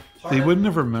money. They wouldn't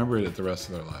have remembered it the rest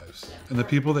of their lives. And the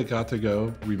people that got to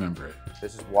go remember it.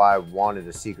 This is why I wanted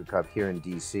a Secret Cup here in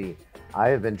DC. I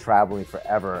have been traveling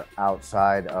forever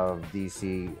outside of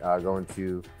DC, going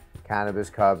to Cannabis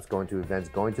Cups, going to events,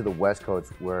 going to the West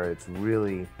Coast where it's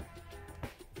really,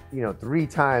 you know, 3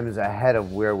 times ahead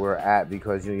of where we're at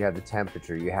because, you know, you have the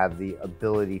temperature, you have the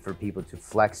ability for people to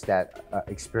flex that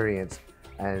experience.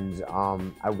 And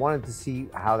I wanted to see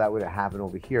how that would happen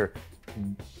over here.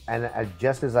 And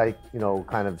just as I, you know,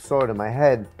 kind of saw it in my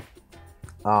head,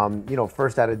 you know,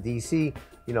 first out of DC,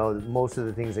 you know, most of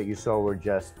the things that you saw were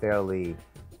just fairly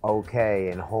okay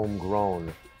and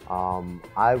homegrown.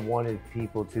 I wanted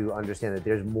people to understand that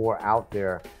there's more out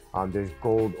there. There's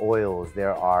gold oils.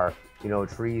 There are, you know,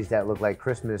 trees that look like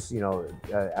Christmas,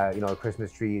 a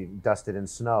Christmas tree dusted in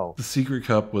snow. The Secret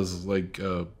Cup was like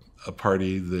a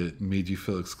party that made you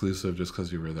feel exclusive just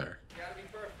because you were there.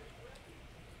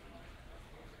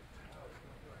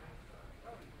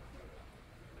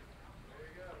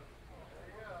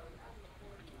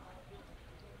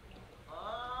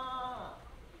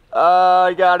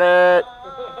 I got it.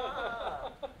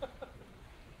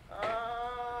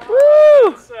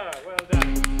 Woo! Well done.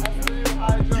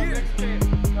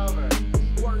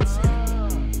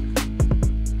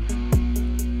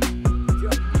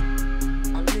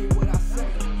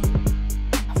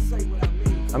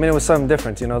 I mean, it was something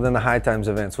different, you know, than the High Times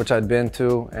events, which I'd been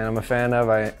to and I'm a fan of.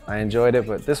 I enjoyed it,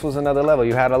 but this was another level.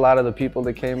 You had a lot of the people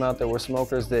that came out that were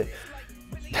smokers that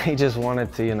they just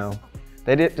wanted to, you know,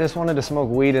 just wanted to smoke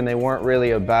weed and they weren't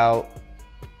really about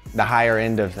the higher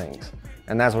end of things.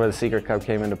 And that's where the Secret Cup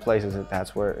came into place, is that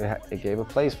that's where it gave a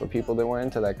place for people that were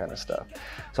into that kind of stuff.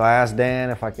 So I asked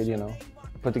Dan if I could, you know,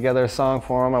 put together a song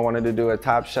for him. I wanted to do a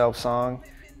top shelf song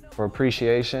for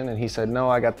appreciation, and he said, no,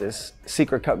 I got this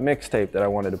Secret Cup mixtape that I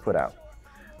wanted to put out.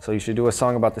 So you should do a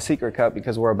song about the Secret Cup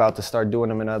because we're about to start doing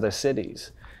them in other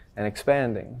cities and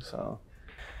expanding. So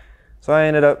I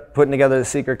ended up putting together the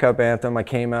Secret Cup anthem. I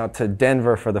came out to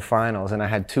Denver for the finals, and I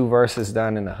had 2 verses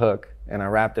done in the hook, and I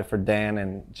rapped it for Dan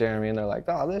and Jeremy, and they're like,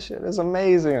 oh, this shit is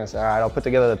amazing. I said, all right, I'll put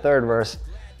together the 3rd verse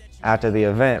after the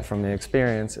event from the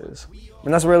experiences.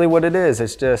 And that's really what it is.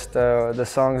 It's just the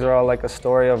songs are all like a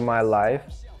story of my life.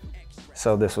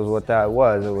 So this was what that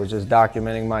was. It was just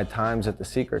documenting my times at the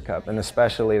Secret Cup, and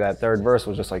especially that 3rd verse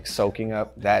was just like soaking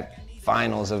up that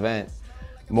finals event.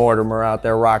 Mortimer out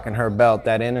there rocking her belt,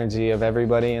 that energy of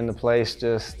everybody in the place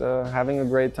just having a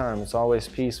great time. It's always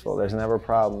peaceful. There's never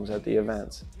problems at the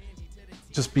events.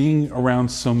 just being around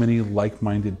so many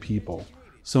like-minded people,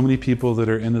 so many people that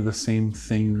are into the same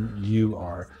thing you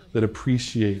are, that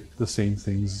appreciate the same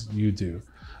things you do.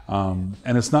 And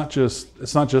it's not just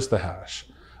the hash.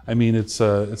 I mean, it's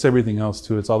everything else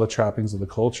too. It's all the trappings of the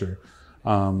culture.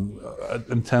 An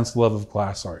intense love of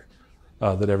glass art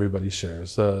that everybody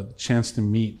shares. The chance to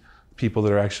meet people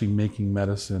that are actually making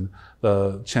medicine.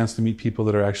 The chance to meet people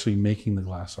that are actually making the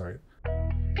glass art.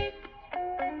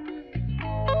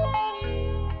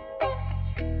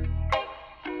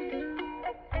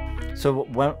 So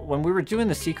when we were doing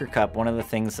the Secret Cup, one of the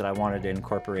things that I wanted to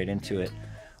incorporate into it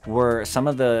were some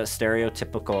of the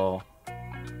stereotypical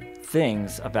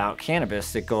things about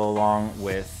cannabis that go along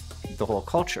with the whole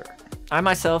culture. I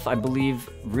myself, I believe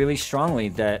really strongly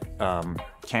that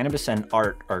cannabis and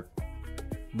art are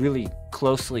really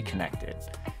closely connected.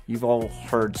 You've all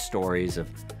heard stories of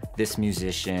this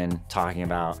musician talking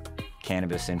about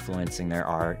cannabis influencing their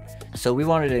art. So we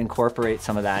wanted to incorporate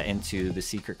some of that into the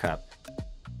Secret Cup.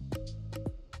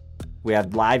 We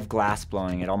had live glass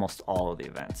blowing at almost all of the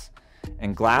events.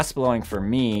 And glass blowing for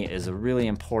me is a really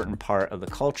important part of the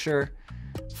culture.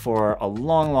 For a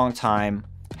long, long time,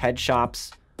 head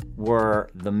shops were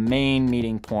the main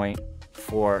meeting point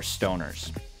for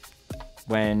stoners.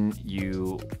 When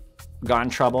you got in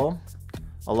trouble,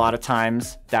 a lot of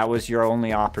times that was your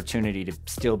only opportunity to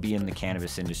still be in the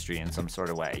cannabis industry in some sort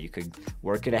of way. You could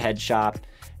work at a head shop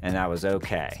and that was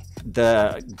okay.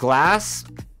 The glass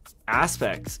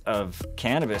aspect of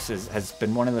cannabis has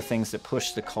been one of the things that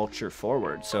pushed the culture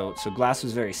forward. So glass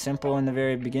was very simple in the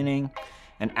very beginning,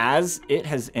 and as it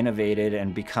has innovated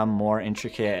and become more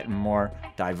intricate and more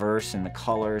diverse in the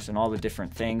colors and all the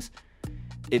different things,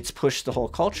 it's pushed the whole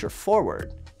culture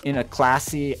forward in a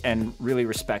classy and really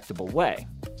respectable way.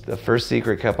 The first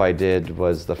Secret Cup I did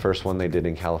was the first one they did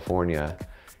in California.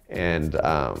 And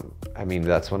I mean,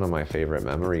 that's one of my favorite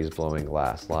memories, blowing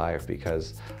glass live,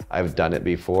 because I've done it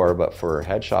before, but for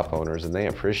head shop owners, and they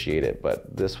appreciate it.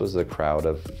 But this was a crowd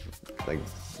of like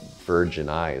virgin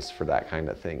eyes for that kind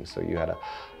of thing. So you had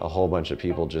a whole bunch of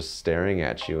people just staring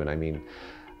at you. And I mean,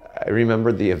 I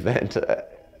remember the event,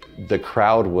 the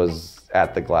crowd was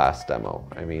at the glass demo.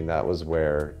 I mean, that was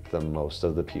where the most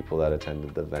of the people that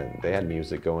attended the event, they had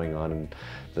music going on, and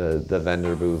the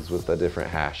vendor booths with the different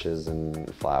hashes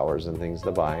and flowers and things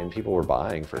to buy, and people were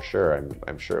buying for sure.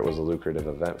 I'm sure it was a lucrative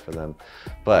event for them.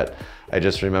 But I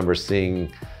just remember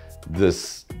seeing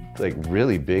this like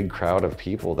really big crowd of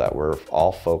people that were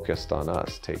all focused on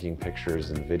us, taking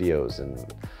pictures and videos,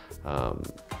 and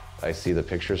I see the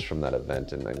pictures from that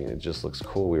event, and I mean, it just looks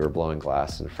cool. We were blowing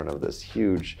glass in front of this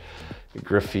huge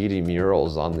graffiti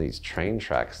murals on these train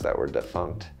tracks that were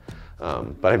defunct.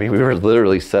 But I mean, we were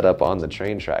literally set up on the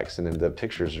train tracks, and the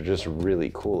pictures are just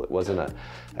really cool. It wasn't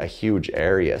a huge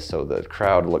area, so the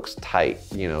crowd looks tight.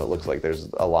 You know, it looks like there's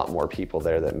a lot more people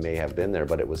there that may have been there,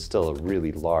 but it was still a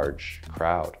really large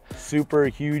crowd. Super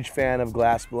huge fan of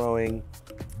glass blowing.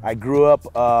 I grew up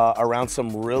around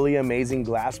some really amazing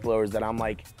glass blowers that I'm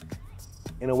like,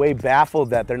 in a way, baffled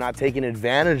that they're not taking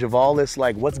advantage of all this,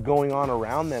 like what's going on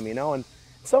around them, you know? And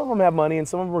some of them have money and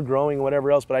some of them are growing and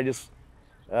whatever else, but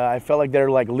I felt like they're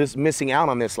like missing out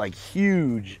on this like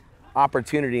huge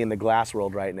opportunity in the glass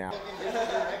world right now.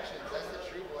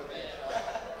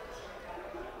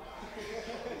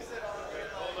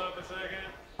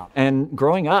 And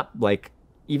growing up, like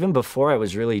even before I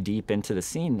was really deep into the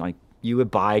scene, like you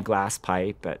would buy glass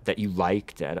pipe that you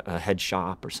liked at a head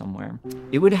shop or somewhere.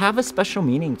 It would have a special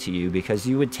meaning to you because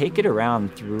you would take it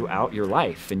around throughout your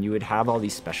life, and you would have all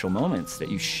these special moments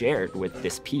that you shared with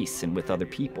this piece and with other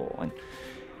people. And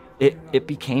it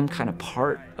became kind of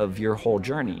part of your whole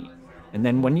journey. And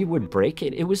then when you would break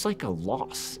it, it was like a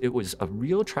loss. It was a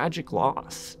real tragic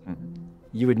loss.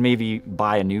 You would maybe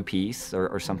buy a new piece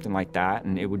or something like that,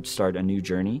 and it would start a new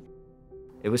journey.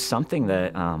 It was something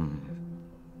that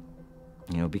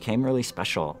you know, became really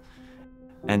special.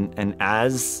 And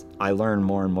as I learned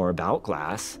more and more about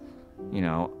glass, you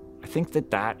know, I think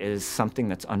that is something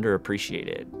that's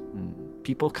underappreciated.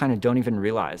 People kind of don't even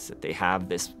realize that they have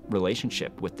this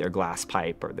relationship with their glass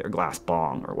pipe or their glass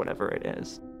bong or whatever it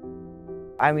is.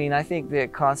 I mean, I think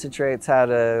that concentrates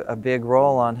had a big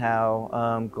role on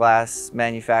how glass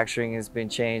manufacturing has been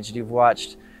changed. You've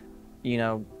watched, you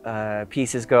know,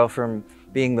 pieces go from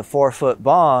being the 4-foot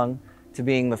bong to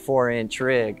being the 4-inch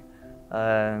rig.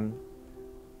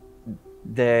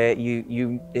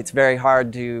 It's very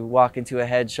hard to walk into a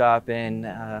head shop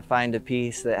and find a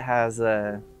piece that has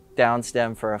a down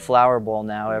stem for a flower bowl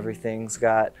now. Everything's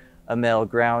got a metal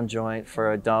ground joint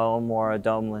for a dome or a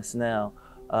domeless nail.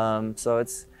 So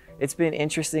it's it's been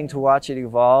interesting to watch it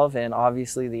evolve, and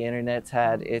obviously the internet's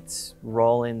had its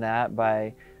role in that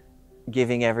by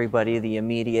giving everybody the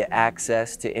immediate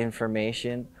access to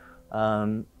information,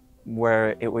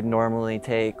 where it would normally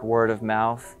take word of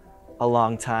mouth a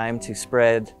long time to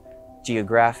spread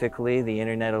geographically. The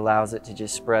internet allows it to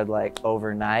just spread like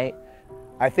overnight.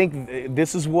 I think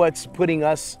this is what's putting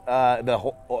us,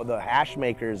 the hash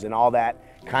makers and all that,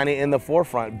 kind of in the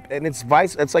forefront. And it's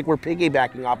like we're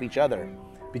piggybacking off each other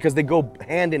because they go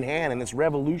hand in hand, and this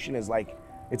revolution is like,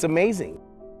 it's amazing.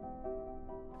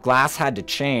 Glass had to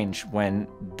change when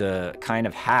the kind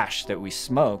of hash that we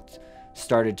smoked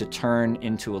started to turn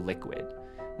into a liquid.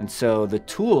 And so the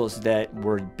tools that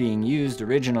were being used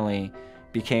originally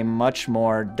became much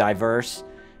more diverse.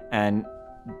 And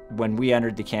when we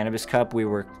entered the Cannabis Cup, we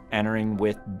were entering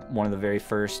with one of the very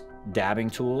first dabbing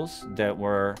tools that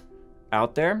were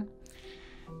out there.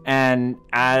 And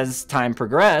as time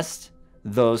progressed,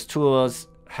 those tools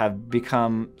have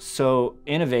become so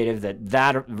innovative that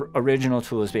that original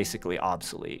tool is basically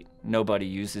obsolete. Nobody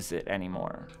uses it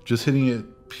anymore. Just hitting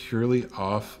it purely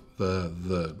off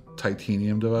the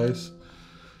titanium device,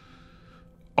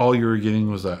 all you were getting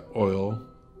was that oil,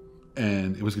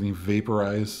 and it was getting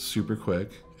vaporized super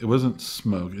quick. It wasn't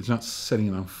smoke, it's not setting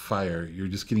it on fire. You're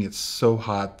just getting it so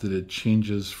hot that it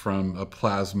changes from a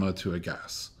plasma to a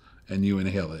gas, and you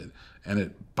inhale it. And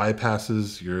it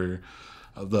bypasses your,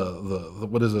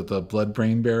 what is it, the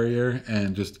blood-brain barrier,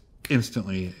 and just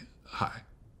instantly high.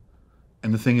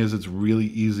 And the thing is, it's really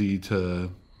easy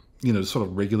to, you know, sort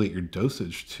of regulate your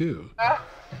dosage too. Oh,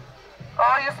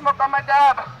 you smoke on my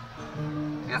dab.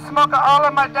 You smoke all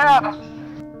of my dab.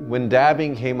 When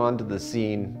dabbing came onto the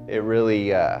scene, it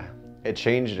really, it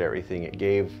changed everything. It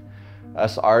gave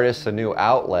us artists a new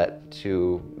outlet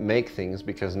to make things,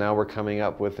 because now we're coming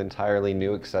up with entirely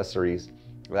new accessories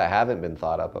that haven't been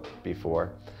thought up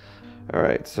before. All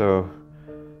right, so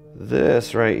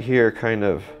this right here kind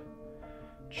of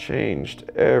changed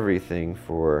everything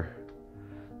for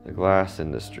the glass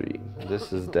industry.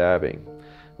 This is dabbing.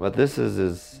 What this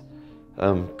is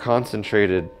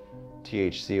concentrated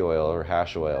THC oil or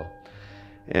hash oil.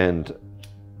 And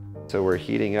so we're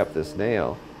heating up this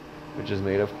nail, which is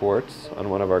made of quartz, on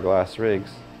one of our glass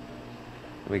rigs.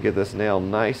 And we get this nail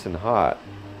nice and hot.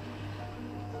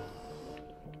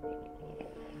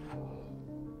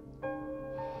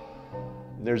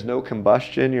 There's no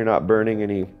combustion, you're not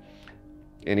burning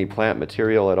any plant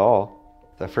material at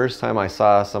all. The first time I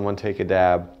saw someone take a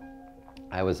dab,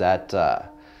 I was at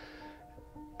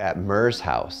Murr's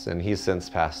house, and he's since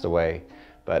passed away,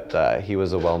 but he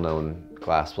was a well-known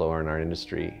glassblower in our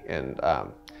industry. And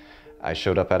I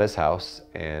showed up at his house,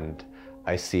 and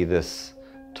I see this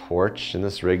torch and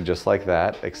this rig just like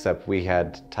that, except we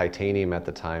had titanium at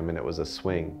the time, and it was a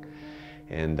swing.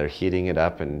 And they're heating it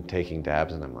up and taking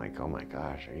dabs, and I'm like, oh my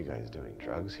gosh, are you guys doing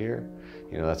drugs here?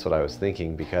 You know, that's what I was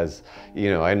thinking, because, you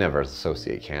know, I never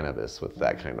associate cannabis with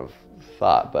that kind of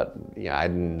thought, but yeah, I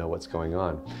didn't know what's going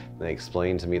on. And they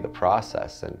explained to me the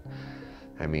process, and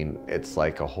I mean, it's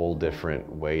like a whole different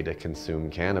way to consume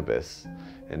cannabis.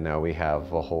 And now we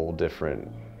have a whole different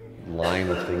line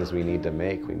of things we need to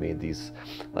make. We made these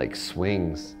like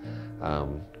swings.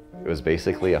 It was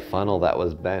basically a funnel that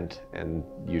was bent, and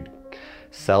you'd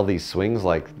sell these swings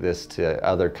like this to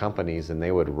other companies, and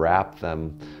they would wrap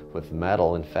them with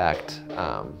metal. In fact,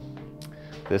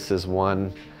 this is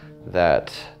one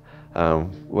that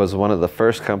was one of the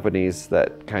first companies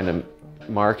that kind of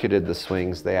marketed the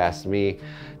swings. They asked me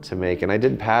to make, and I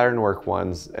did pattern work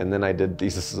ones, and then I did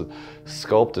these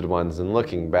sculpted ones, and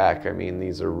looking back, I mean,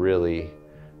 these are really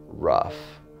rough.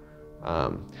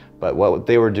 But what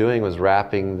they were doing was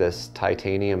wrapping this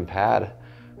titanium pad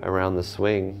around the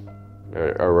swing,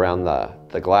 or around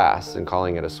the glass, and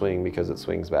calling it a swing because it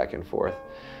swings back and forth.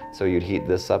 So you'd heat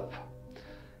this up,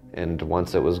 and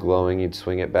once it was glowing, you'd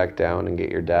swing it back down and get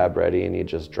your dab ready, and you'd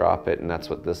just drop it, and that's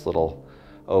what this little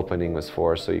opening was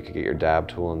for, so you could get your dab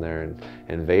tool in there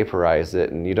and vaporize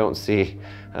it. And you don't see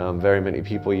very many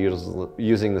people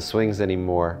using the swings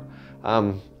anymore.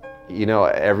 You know,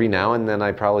 every now and then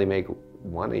I probably make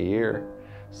one a year.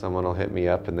 Someone will hit me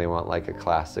up and they want like a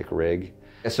classic rig.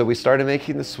 So we started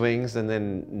making the swings, and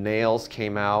then nails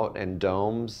came out, and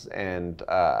domes, and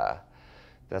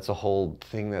that's a whole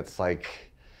thing that's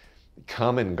like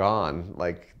come and gone.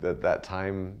 Like that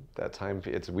time,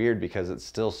 it's weird because it's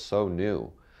still so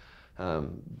new.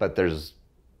 But there's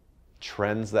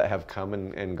trends that have come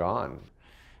and gone.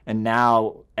 And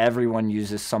now everyone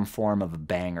uses some form of a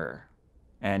banger.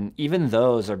 And even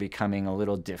those are becoming a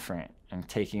little different and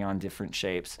taking on different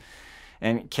shapes.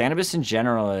 And cannabis in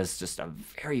general is just a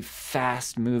very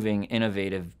fast-moving,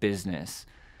 innovative business.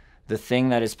 the thing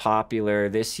that is popular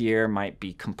this year might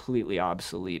be completely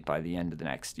obsolete by the end of the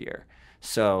next year.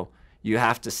 So you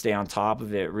have to stay on top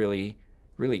of it really,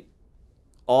 really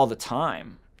all the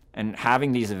time. And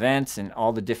having these events in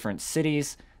all the different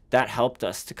cities, that helped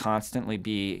us to constantly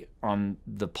be on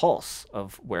the pulse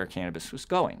of where cannabis was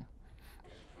going.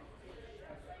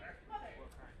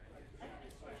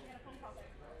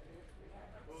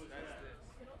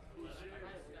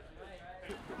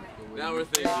 Now we're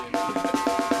thinking.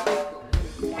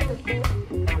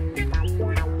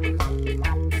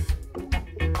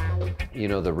 You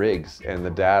know, the rigs and the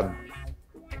dab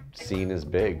scene is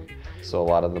big. So a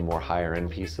lot of the more higher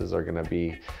end pieces are gonna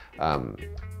be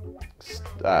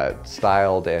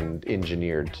styled and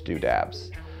engineered to do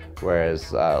dabs.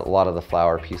 Whereas a lot of the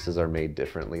flower pieces are made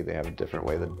differently. They have a different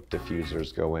way the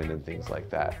diffusers go in and things like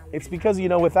that. It's because, you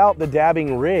know, without the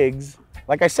dabbing rigs,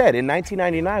 like I said, in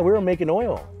 1999, we were making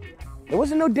oil. There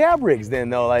wasn't no dab rigs then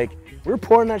though. Like, we were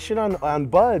pouring that shit on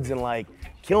buds and like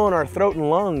killing our throat and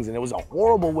lungs, and it was a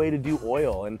horrible way to do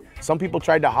oil. And some people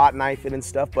tried to hot knife it and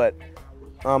stuff, but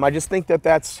I just think that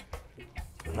that's,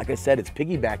 like I said, it's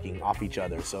piggybacking off each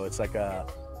other. So it's like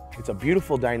it's a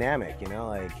beautiful dynamic, you know,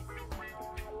 like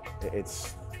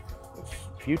it's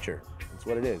future. It's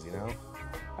what it is, you know?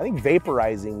 I think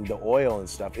vaporizing the oil and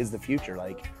stuff is the future.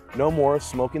 Like, no more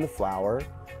smoking the flower.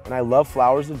 And I love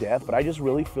flowers to death, but I just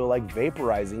really feel like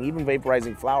vaporizing, even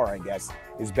vaporizing flower, I guess,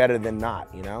 is better than not,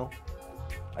 you know?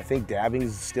 I think dabbing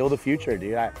is still the future,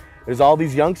 dude. There's all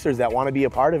these youngsters that want to be a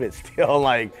part of it still,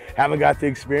 like, haven't got to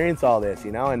experience all this,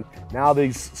 you know? And now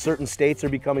these certain states are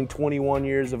becoming 21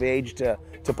 years of age to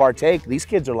partake. These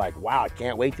kids are like, wow, I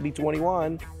can't wait to be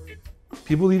 21.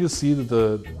 People need to see that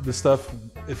the stuff,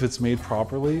 if it's made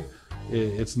properly,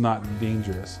 it's not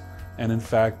dangerous. And in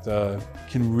fact,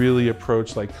 can really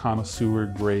approach like connoisseur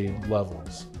grade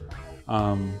levels.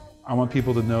 I want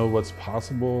people to know what's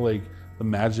possible, like the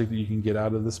magic that you can get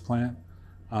out of this plant.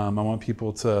 I want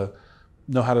people to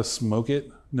know how to smoke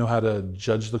it, know how to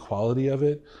judge the quality of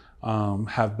it,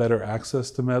 have better access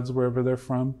to meds wherever they're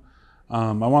from.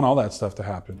 I want all that stuff to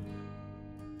happen.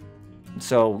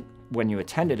 So when you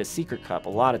attended a Secret Cup, a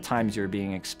lot of times you're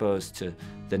being exposed to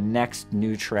the next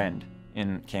new trend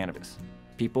in cannabis.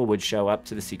 People would show up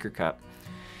to the Secret Cup,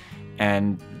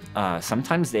 and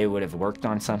sometimes they would have worked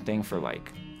on something for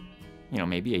like, you know,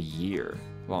 maybe a year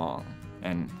long,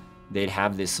 and they'd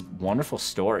have this wonderful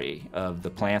story of the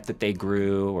plant that they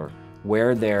grew or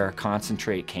where their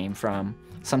concentrate came from.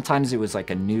 Sometimes it was like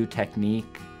a new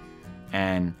technique,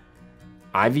 and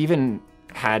I've even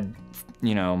had,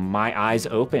 you know, my eyes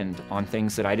opened on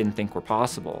things that I didn't think were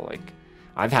possible. Like,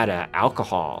 I've had an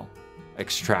alcohol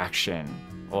extraction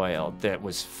oil that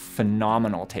was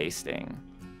phenomenal tasting.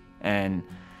 And,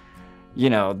 you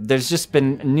know, there's just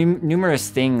been numerous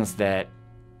things that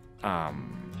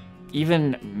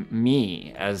even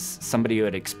me, as somebody who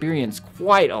had experienced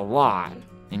quite a lot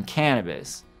in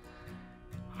cannabis,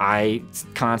 I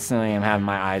constantly am having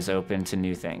my eyes open to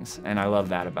new things. And I love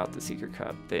that about the Secret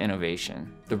Cup, the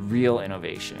innovation, the real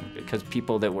innovation, because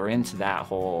people that were into that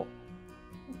whole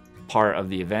part of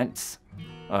the events,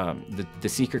 the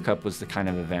Secret Cup was the kind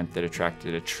of event that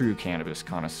attracted a true cannabis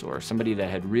connoisseur, somebody that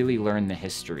had really learned the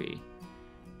history,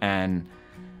 and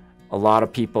a lot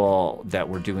of people that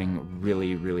were doing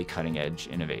really, really cutting edge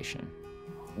innovation.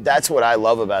 That's what I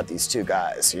love about these two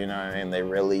guys, you know what I mean? They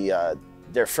really,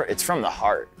 it's from the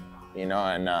heart, you know,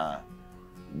 and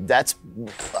that's,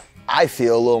 I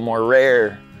feel, a little more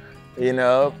rare, you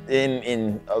know,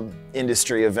 in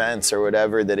industry events or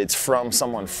whatever, that it's from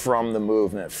someone from the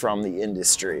movement, from the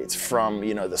industry, it's from,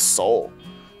 you know, the soul.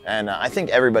 And I think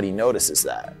everybody notices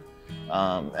that.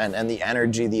 And the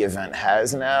energy the event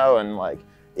has now, and like,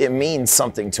 it means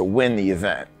something to win the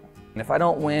event. And if I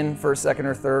don't win first, second,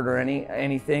 or third or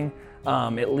anything,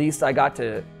 at least I got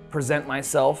to present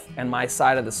myself and my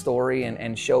side of the story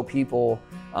and show people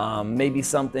maybe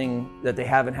something that they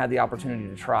haven't had the opportunity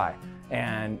to try.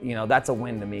 And, you know, that's a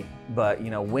win to me. But,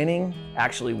 you know, winning,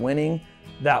 actually winning,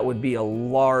 that would be a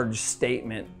large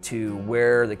statement to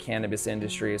where the cannabis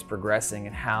industry is progressing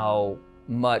and how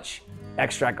much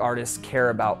extract artists care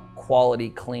about quality,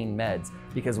 clean meds.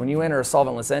 Because when you enter a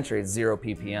solventless entry, it's 0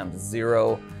 ppm, it's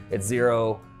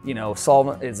zero, you know,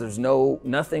 solvent, there's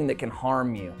nothing that can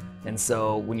harm you. And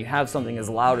so when you have something as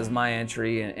loud as my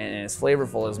entry and as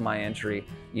flavorful as my entry,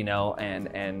 you know,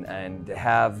 and to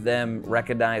have them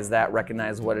recognize that,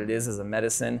 recognize what it is as a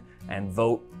medicine, and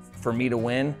vote for me to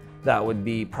win, that would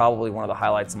be probably one of the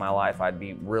highlights of my life. I'd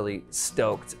be really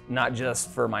stoked, not just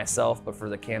for myself, but for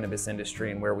the cannabis industry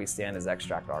and where we stand as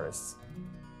extract artists.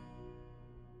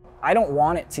 I don't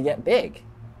want it to get big.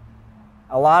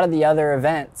 A lot of the other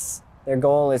events, their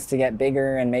goal is to get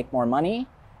bigger and make more money,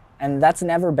 and that's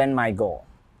never been my goal.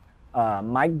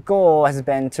 My goal has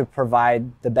been to provide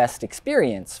the best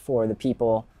experience for the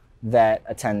people that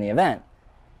attend the event.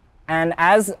 And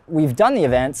as we've done the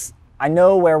events, I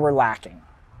know where we're lacking,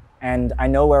 and I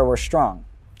know where we're strong.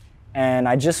 And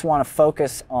I just want to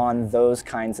focus on those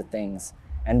kinds of things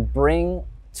and bring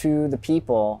to the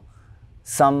people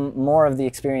some more of the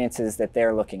experiences that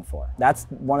they're looking for. That's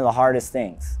one of the hardest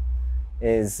things,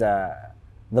 is the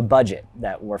budget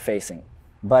that we're facing.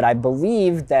 But I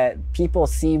believe that people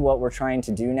see what we're trying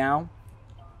to do now,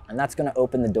 and that's going to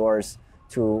open the doors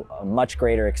to a much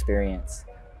greater experience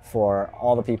for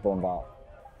all the people involved.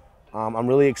 I'm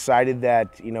really excited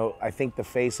that, you know, I think the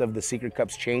face of the Secret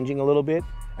Cup's changing a little bit.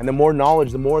 And the more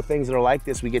knowledge, the more things that are like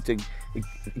this, we get to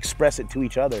express it to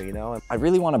each other, you know? I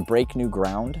really want to break new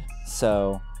ground,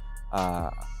 so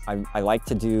I like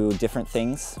to do different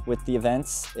things with the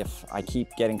events. If I keep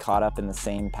getting caught up in the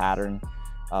same pattern,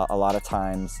 a lot of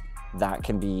times that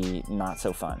can be not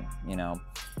so fun, you know?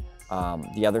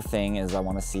 The other thing is I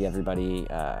want to see everybody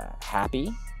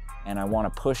happy, and I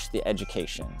want to push the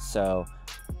education. So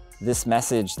this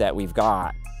message that we've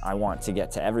got, I want to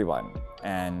get to everyone.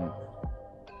 And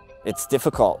it's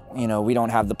difficult, you know, we don't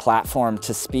have the platform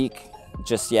to speak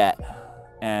just yet,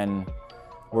 and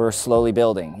we're slowly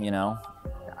building, you know.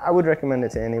 I would recommend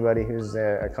it to anybody who's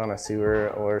a connoisseur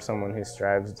or someone who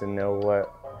strives to know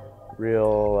what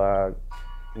real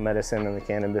medicine in the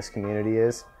cannabis community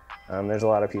is. There's a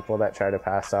lot of people that try to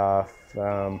pass off,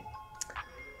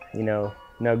 you know,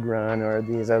 nug run or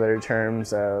these other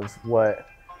terms of what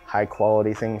high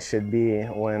quality things should be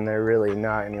when they're really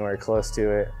not anywhere close to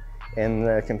it. And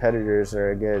the competitors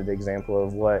are a good example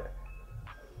of what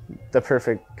the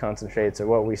perfect concentrates or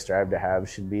what we strive to have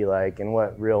should be like, and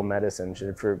what real medicine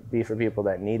should be for people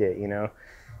that need it, you know?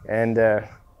 And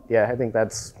yeah, I think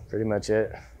that's pretty much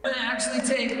it. I'm gonna actually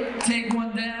take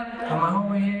one dab on my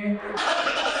homie here.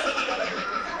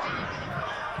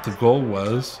 The goal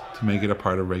was to make it a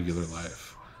part of regular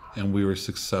life, and we were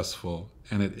successful,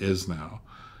 and it is now.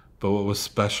 But what was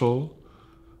special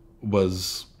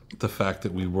was the fact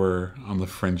that we were on the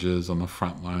fringes, on the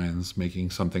front lines, making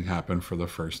something happen for the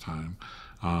first time,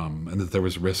 and that there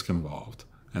was risk involved,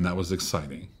 and that was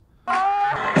exciting.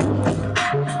 How's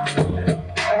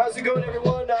it going,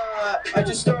 everyone? I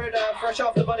just started fresh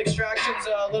off the bud extractions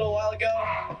a little while ago.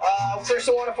 First,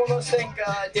 I want to foremost thank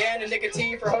Dan and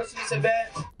Nicotine for hosting this event.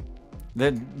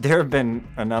 There have been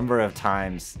a number of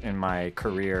times in my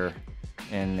career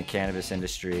in the cannabis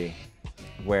industry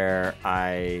where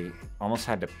I almost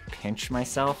had to pinch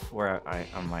myself, where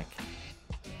I'm like,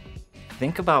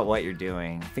 think about what you're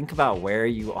doing. Think about where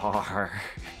you are.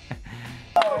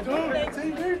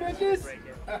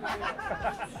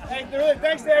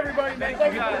 Thanks to everybody, man.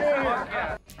 Thank you for being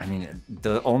here. I mean,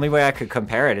 the only way I could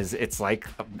compare it is it's like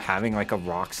having like a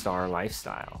rock star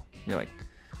lifestyle. You're like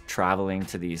traveling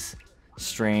to these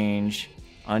strange,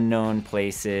 unknown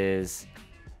places.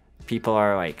 People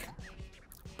are like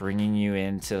bringing you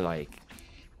into like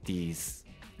these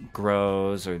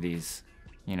grows or these,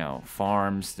 you know,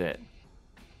 farms that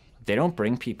they don't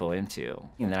bring people into,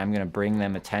 and that I'm going to bring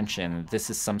them attention.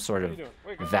 This is some sort of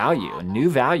value, a new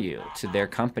value to their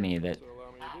company that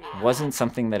wasn't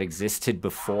something that existed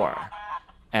before.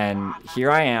 And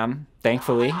here I am.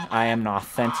 Thankfully, I am an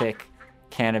authentic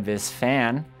cannabis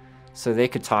fan, so they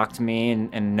could talk to me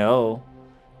and know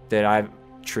that I'm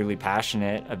truly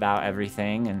passionate about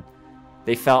everything. And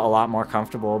they felt a lot more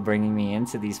comfortable bringing me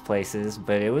into these places,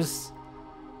 but it was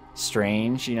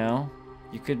strange, you know?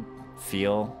 You could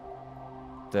feel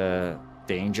the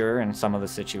danger in some of the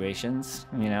situations,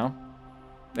 you know?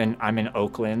 And I'm in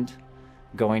Oakland,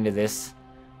 going to this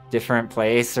different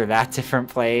place or that different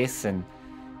place, and,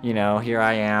 you know, here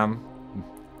I am,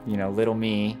 you know, little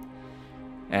me,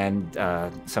 and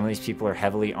some of these people are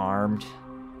heavily armed.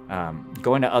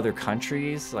 Going to other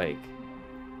countries, like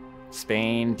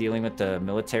Spain, dealing with the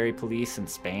military police in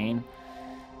Spain,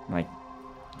 like,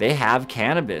 they have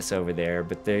cannabis over there,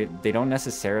 but they don't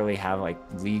necessarily have like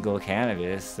legal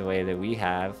cannabis the way that we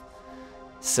have.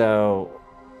 So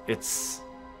it's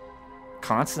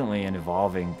constantly an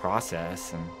evolving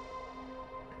process, and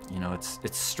you know,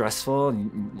 it's stressful,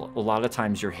 and a lot of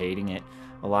times you're hating it.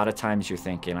 A lot of times you're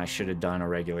thinking, I should have done a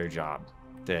regular job,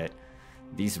 that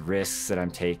these risks that I'm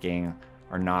taking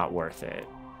are not worth it,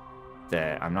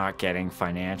 that I'm not getting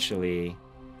financially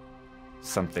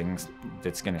something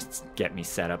that's gonna get me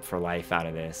set up for life out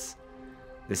of this.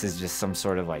 This is just some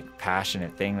sort of like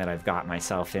passionate thing that I've got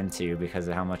myself into because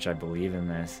of how much I believe in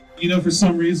this. You know, for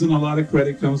some reason, a lot of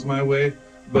credit comes my way.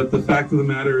 But the fact of the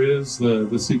matter is,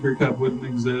 the Secret Cup wouldn't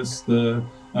exist.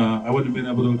 I wouldn't have been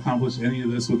able to accomplish any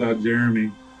of this without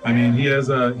Jeremy. I mean, he has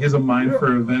a mind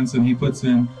for events, and he puts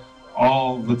in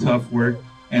all the tough work.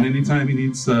 And anytime he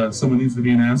needs someone needs to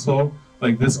be an asshole,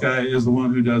 like this guy is the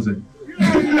one who does it.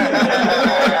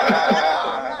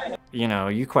 You know,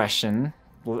 you question.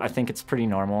 Well, I think it's pretty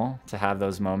normal to have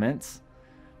those moments,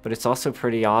 but it's also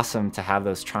pretty awesome to have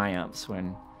those triumphs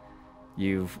when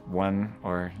you've won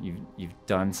or you've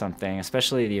done something,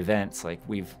 especially the events. Like,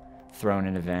 we've thrown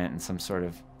an event in some sort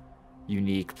of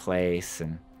unique place,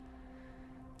 and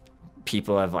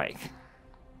people have like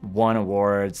won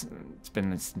awards. It's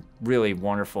been this really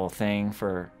wonderful thing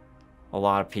for a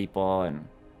lot of people and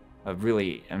a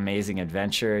really amazing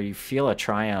adventure. You feel a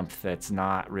triumph that's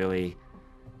not really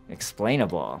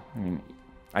explainable. I mean,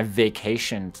 I've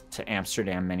vacationed to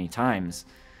Amsterdam many times.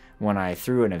 When I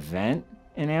threw an event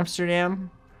in Amsterdam,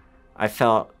 I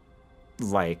felt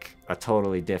like a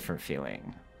totally different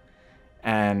feeling.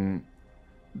 And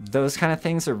those kind of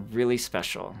things are really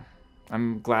special.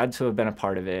 I'm glad to have been a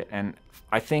part of it. And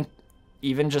I think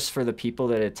even just for the people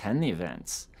that attend the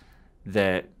events,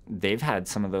 that they've had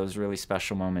some of those really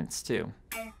special moments too.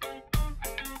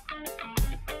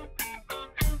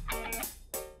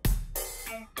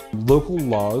 Local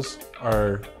laws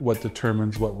are what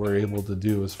determines what we're able to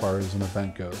do as far as an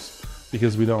event goes,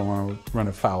 because we don't want to run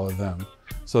afoul of them.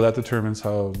 So that determines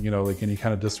how, you know, like any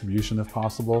kind of distribution, if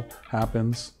possible,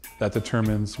 happens. That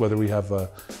determines whether we have a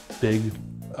big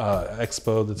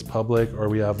expo that's public or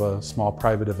we have a small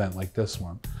private event like this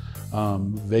one.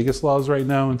 Vegas laws right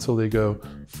now, until they go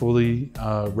fully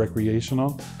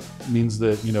recreational, means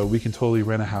that, you know, we can totally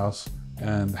rent a house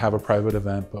and have a private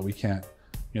event, but we can't,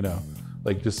 you know,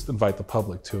 like just invite the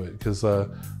public to it, because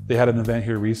they had an event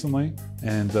here recently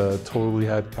and totally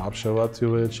had cops show up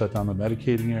to it, shut down the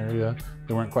medicating area.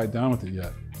 They weren't quite down with it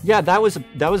yet. Yeah, that was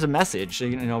a message.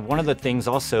 You know, one of the things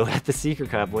also at the Secret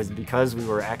Cup was, because we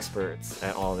were experts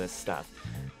at all this stuff,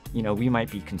 you know, we might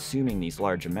be consuming these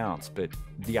large amounts, but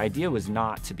the idea was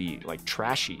not to be like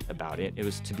trashy about it. It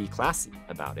was to be classy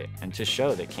about it and to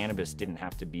show that cannabis didn't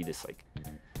have to be this like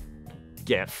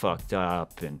get fucked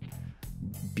up and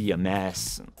be a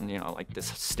mess, you know, like this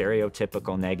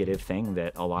stereotypical negative thing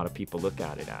that a lot of people look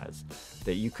at it as.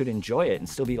 That you could enjoy it and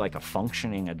still be like a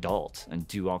functioning adult and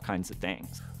do all kinds of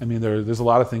things. I mean, there's a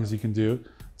lot of things you can do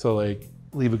to like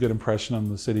leave a good impression on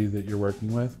the city that you're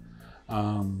working with.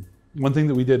 One thing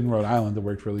that we did in Rhode Island that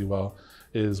worked really well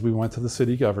is we went to the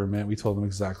city government. We told them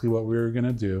exactly what we were going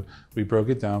to do. We broke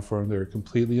it down for them. They were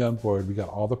completely on board. We got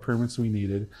all the permits we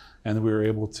needed, and we were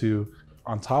able to,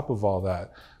 on top of all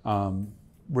that,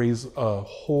 raise a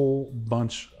whole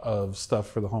bunch of stuff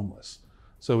for the homeless.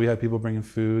 So we had people bringing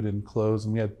food and clothes,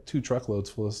 and we had 2 truckloads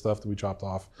full of stuff that we dropped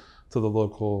off to the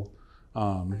local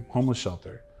homeless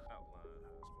shelter.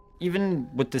 Even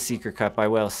with the Secret Cup, I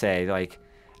will say, like,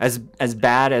 as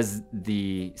bad as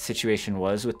the situation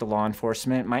was with the law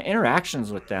enforcement, my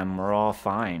interactions with them were all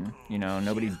fine. You know,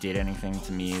 nobody did anything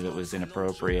to me that was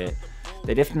inappropriate.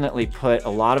 They definitely put a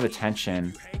lot of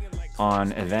attention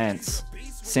on events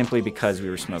simply because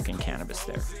we were smoking cannabis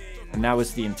there. And that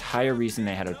was the entire reason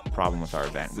they had a problem with our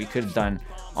event. We could have done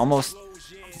almost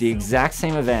the exact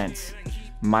same events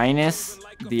minus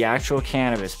the actual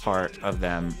cannabis part of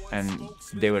them, and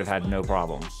they would have had no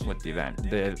problem with the event.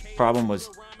 The problem was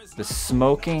the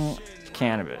smoking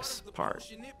cannabis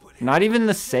part, not even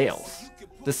the sales.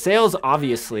 The sales,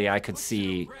 obviously, I could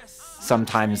see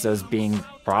sometimes those being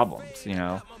problems, you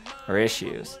know, or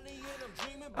issues.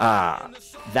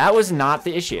 That was not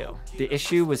the issue. The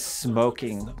issue was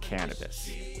smoking cannabis.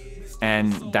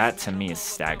 And that to me is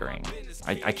staggering.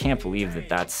 I can't believe that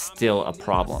that's still a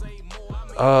problem.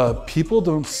 People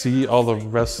don't see all the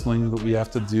wrestling that we have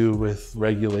to do with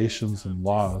regulations and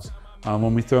laws.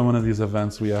 When we throw one of these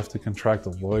events, we have to contract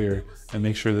a lawyer and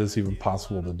make sure that it's even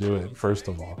possible to do it, first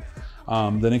of all.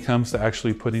 Then it comes to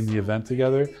actually putting the event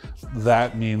together.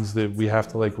 That means that we have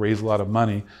to like raise a lot of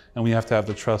money, and we have to have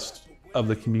the trust of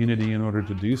the community in order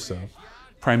to do so.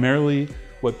 Primarily,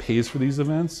 what pays for these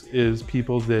events is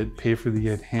people that pay for the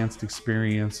enhanced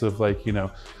experience of, like, you know,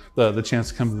 the chance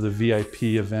to come to the VIP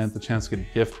event, the chance to get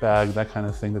a gift bag, that kind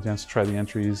of thing, the chance to try the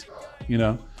entries. You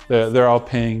know, they're all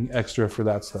paying extra for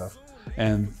that stuff.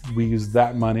 And we use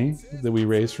that money that we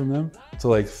raise from them to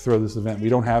like throw this event. We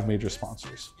don't have major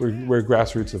sponsors. We're a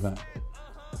grassroots event.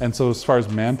 And so as far as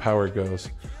manpower goes,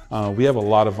 we have a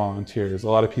lot of volunteers, a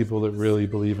lot of people that really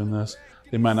believe in this.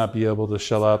 They might not be able to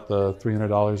shell out the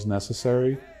 $300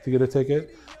 necessary to get a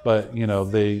ticket, but you know,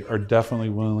 they are definitely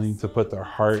willing to put their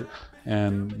heart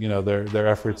and, you know, their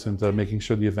efforts into making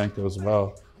sure the event goes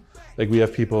well. Like we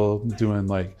have people doing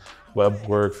like web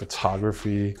work,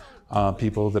 photography,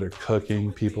 people that are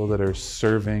cooking, people that are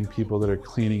serving, people that are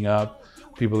cleaning up,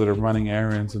 people that are running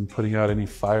errands and putting out any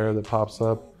fire that pops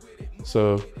up.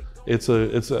 So it's a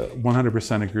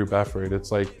 100% a group effort.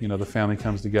 It's like, you know, the family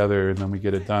comes together and then we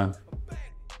get it done.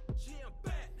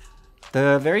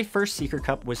 The very first Secret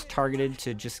Cup was targeted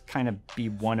to just kind of be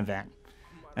one event.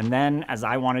 And then as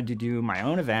I wanted to do my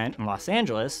own event in Los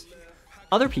Angeles,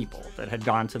 other people that had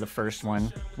gone to the first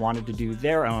one wanted to do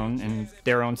their own in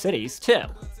their own cities too.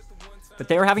 But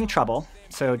they were having trouble,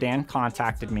 so Dan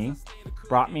contacted me,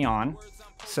 brought me on.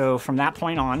 So from that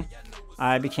point on,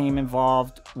 I became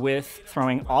involved with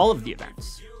throwing all of the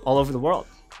events all over the world.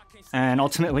 And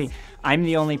ultimately, I'm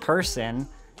the only person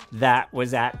that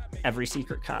was at every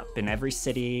Secret Cup in every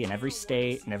city, in every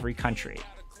state, in every country.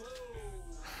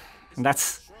 And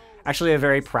that's actually a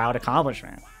very proud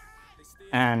accomplishment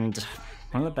and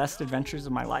one of the best adventures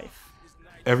of my life.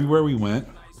 Everywhere we went,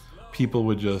 people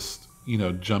would just, you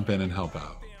know, jump in and help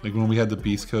out. Like when we had the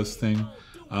Beast Coast thing,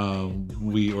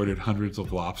 we ordered hundreds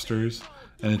of lobsters,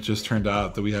 and it just turned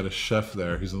out that we had a chef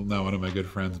there, who's now one of my good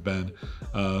friends, Ben,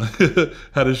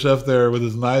 had a chef there with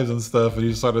his knives and stuff, and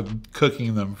he started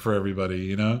cooking them for everybody,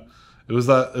 you know? It was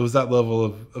that level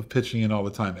of pitching in all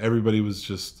the time. Everybody was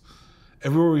just,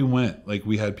 everywhere we went, like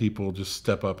we had people just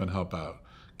step up and help out,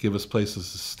 give us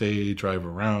places to stay, drive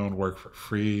around, work for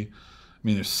free. I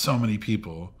mean, there's so many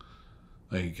people,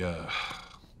 like,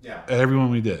 everyone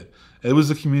we did. It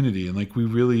was a community, and like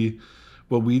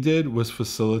what we did was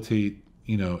facilitate,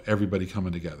 you know, everybody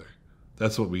coming together.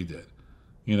 That's what we did.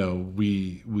 You know,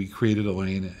 we created a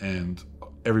lane and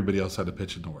everybody else had to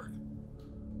pitch in to work.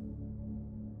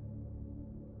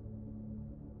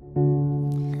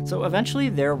 So eventually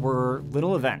there were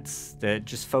little events that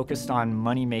just focused on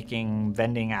money-making,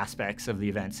 vending aspects of the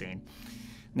event scene.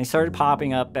 And they started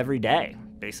popping up every day,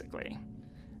 basically.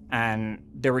 And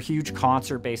there were huge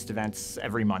concert-based events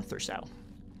every month or so.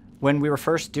 When we were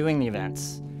first doing the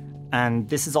events, and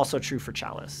this is also true for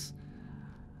Chalice,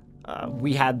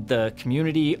 we had the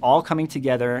community all coming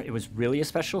together. It was really a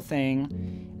special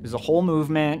thing. It was a whole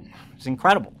movement. It was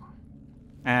incredible.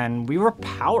 And we were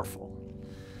powerful.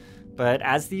 But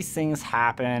as these things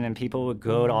happen and people would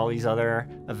go to all these other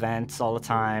events all the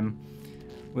time,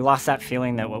 we lost that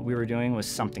feeling that what we were doing was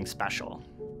something special.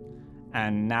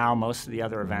 And now most of the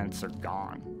other events are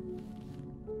gone.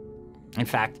 In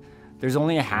fact, there's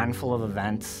only a handful of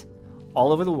events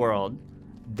all over the world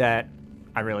that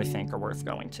I really think are worth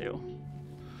going to.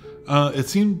 It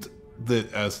seemed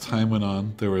that as time went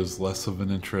on, there was less of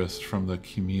an interest from the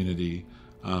community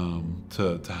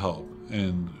to help,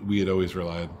 and we had always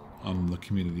relied on the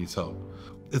community's help.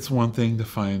 It's one thing to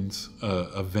find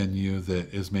a venue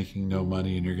that is making no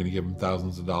money and you're going to give them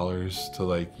thousands of dollars to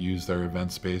like use their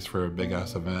event space for a big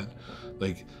ass event.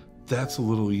 Like that's a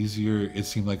little easier, it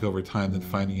seemed like, over time than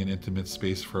finding an intimate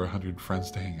space for 100 friends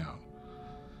to hang out.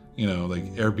 You know, like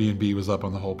Airbnb was up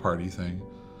on the whole party thing.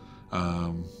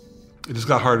 It just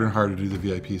got harder and harder to do the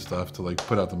VIP stuff, to like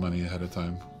put out the money ahead of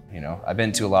time. You know, I've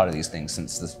been to a lot of these things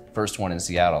since the first one in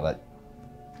Seattle that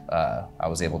I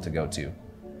was able to go to.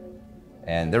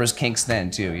 And there was kinks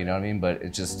then too, you know what I mean? But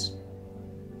it just,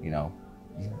 you know,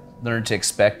 learn to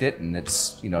expect it, and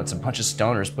it's, you know, it's a bunch of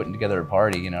stoners putting together a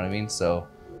party, you know what I mean? So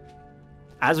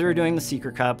as we were doing the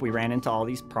Secret Cup, we ran into all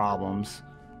these problems,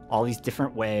 all these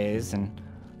different ways, and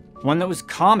one that was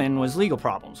common was legal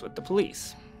problems with the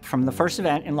police. From the first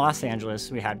event in Los Angeles,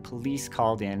 we had police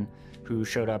called in who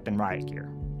showed up in riot gear.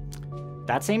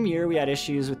 That same year, we had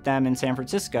issues with them in San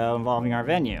Francisco involving our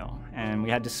venue, and we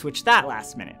had to switch that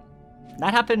last minute.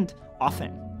 That happened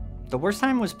often. The worst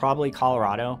time was probably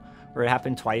Colorado, where it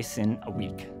happened twice in a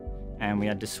week. And we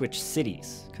had to switch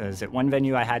cities, because at one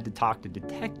venue I had to talk to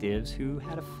detectives who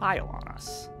had a file on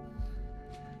us.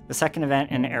 The second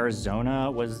event in Arizona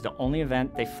was the only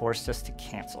event they forced us to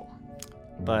cancel.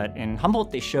 But in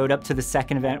Humboldt, they showed up to the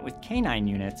second event with K9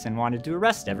 units and wanted to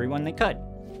arrest everyone they could.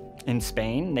 In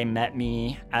Spain, they met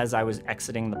me as I was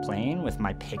exiting the plane with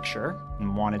my picture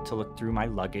and wanted to look through my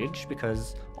luggage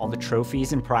because all the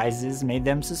trophies and prizes made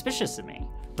them suspicious of me.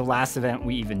 The last event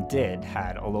we even did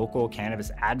had a local cannabis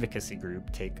advocacy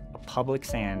group take a public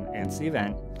stand against the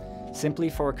event simply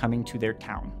for coming to their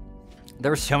town.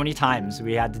 There were so many times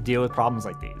we had to deal with problems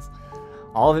like these.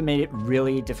 All of it made it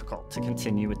really difficult to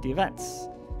continue with the events.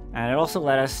 And it also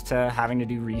led us to having to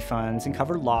do refunds and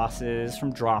cover losses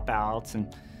from dropouts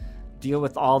and deal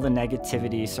with all the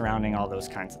negativity surrounding all those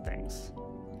kinds of things.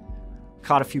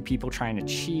 Caught a few people trying to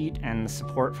cheat, and the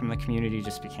support from the community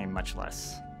just became much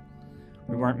less.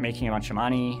 We weren't making a bunch of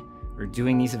money, we We're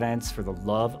doing these events for the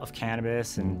love of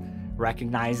cannabis and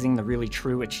recognizing the really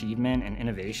true achievement and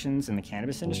innovations in the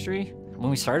cannabis industry. When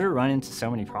we started to run into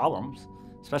so many problems,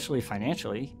 especially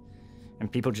financially,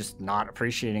 and people just not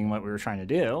appreciating what we were trying to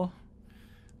do,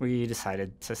 we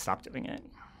decided to stop doing it.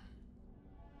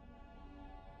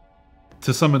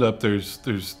 To sum it up,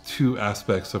 there's two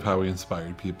aspects of how we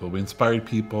inspired people. We inspired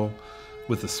people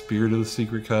with the spirit of the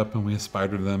Secret Cup, and we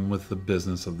inspired them with the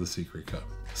business of the Secret Cup.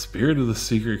 The spirit of the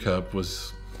Secret Cup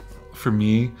was, for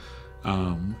me,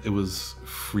 it was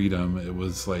freedom. It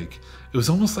was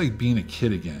almost like being a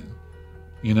kid again.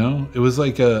 You know, it was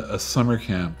like a summer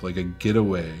camp, like a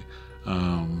getaway,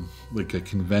 like a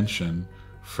convention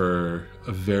for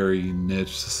a very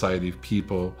niche society of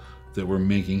people that were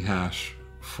making hash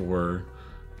for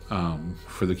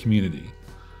the community,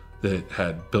 that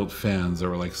had built fans, that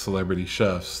were like celebrity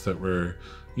chefs, that were,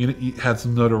 you know, had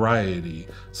some notoriety.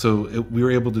 So we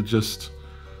were able to just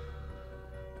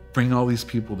bring all these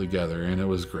people together, and it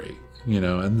was great, you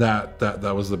know. And that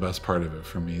was the best part of it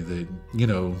for me. That, you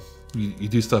know, you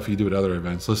do stuff you do at other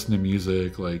events, listen to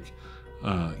music, like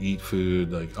eat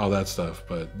food, like all that stuff.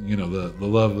 But you know, the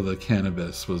love of the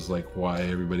cannabis was like why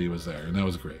everybody was there, and that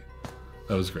was great.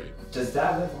 That was great. Does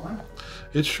that live on?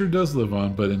 It sure does live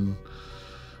on, but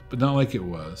not like it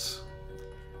was.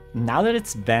 Now that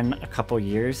it's been a couple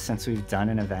years since we've done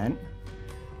an event,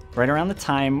 right around the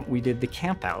time we did the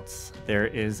campouts, there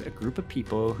is a group of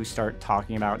people who start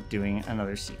talking about doing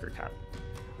another Secret Cup.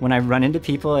 When I run into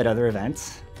people at other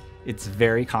events, it's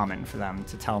very common for them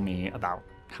to tell me about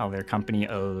how their company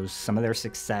owes some of their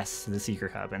success to the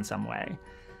Secret Cup in some way.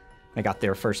 They got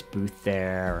their first booth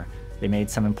there, or they made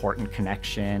some important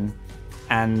connection,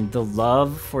 and the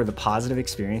love for the positive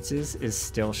experiences is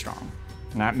still strong.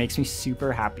 And that makes me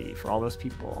super happy for all those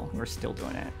people who are still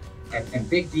doing it. And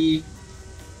Big D,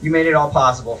 you made it all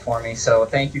possible for me, so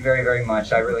thank you very, very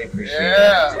much. I really appreciate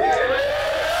it.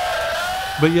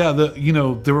 But yeah, you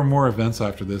know, there were more events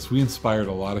after this. We inspired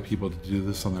a lot of people to do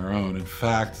this on their own. In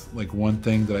fact, like one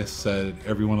thing that I said at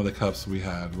every one of the cups we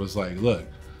had was like, look,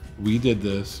 we did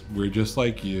this, we're just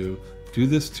like you, do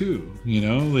this too, you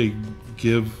know, like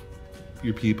give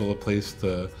your people a place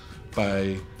to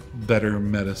buy better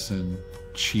medicine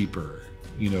cheaper,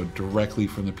 you know, directly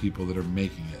from the people that are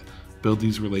making it. Build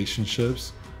these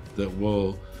relationships that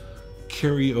will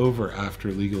carry over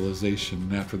after legalization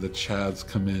and after the Chads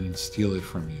come in and steal it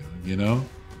from you, you know?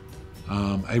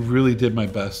 I really did my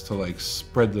best to like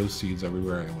spread those seeds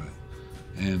everywhere I went.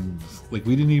 And like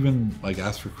we didn't even like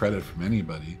ask for credit from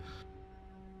anybody.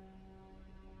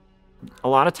 A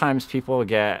lot of times people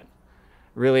get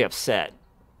really upset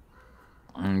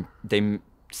and they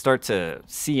start to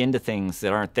see into things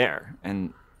that aren't there,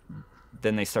 and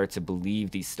then they start to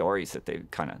believe these stories that they've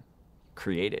kind of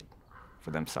created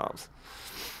for themselves.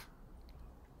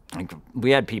 Like,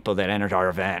 we had people that entered our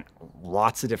event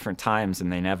lots of different times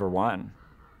and they never won.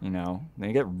 You know,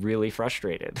 they get really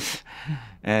frustrated.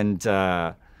 And,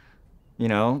 you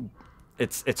know,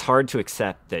 it's hard to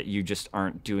accept that you just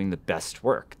aren't doing the best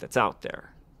work that's out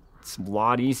there. It's a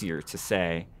lot easier to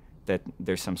say that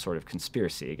there's some sort of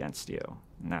conspiracy against you,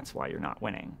 and that's why you're not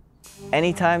winning.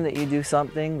 Anytime that you do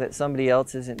something that somebody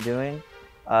else isn't doing,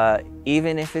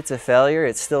 even if it's a failure,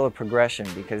 it's still a progression,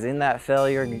 because in that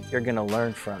failure, you're gonna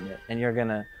learn from it, and you're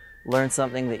gonna learn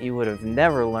something that you would have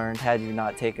never learned had you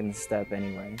not taken the step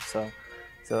anyway. So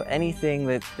anything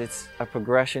that's a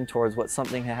progression towards what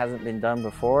something that hasn't been done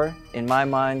before, in my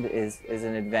mind, is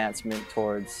an advancement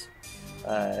towards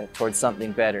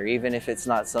something better, even if it's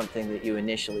not something that you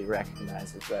initially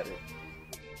recognize as better.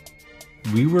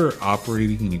 We were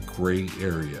operating in a gray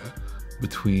area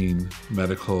between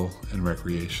medical and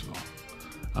recreational.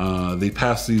 They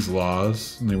passed these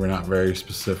laws and they were not very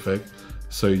specific,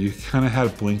 so you kind of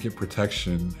had blanket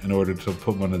protection in order to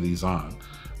put one of these on.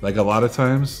 Like a lot of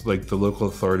times, like the local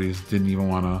authorities didn't even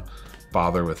want to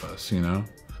bother with us, you know?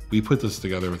 We put this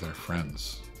together with our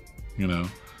friends, you know?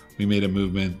 We made a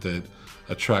movement that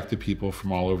attracted people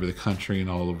from all over the country and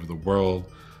all over the world,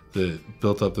 that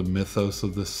built up the mythos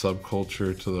of this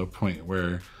subculture to the point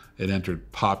where it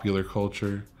entered popular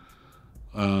culture.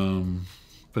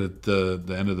 But at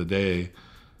the end of the day,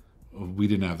 we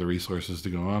didn't have the resources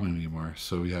to go on anymore,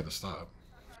 so we had to stop.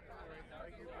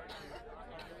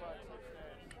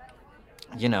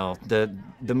 You know, the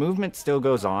movement still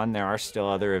goes on. There are still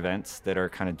other events that are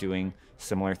kind of doing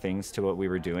similar things to what we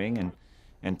were doing,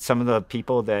 and some of the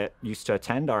people that used to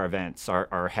attend our events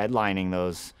are headlining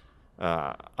those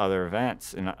other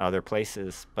events in other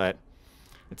places, but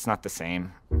it's not the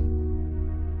same.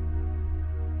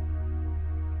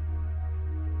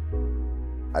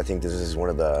 I think this is one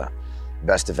of the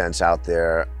best events out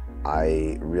there.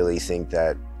 I really think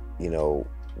that, you know,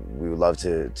 we would love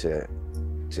to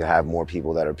have more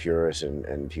people that are purists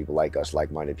and people like us,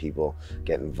 like-minded people,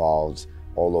 get involved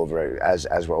all over. As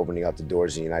we're opening up the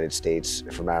doors in the United States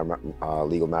for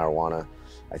legal marijuana,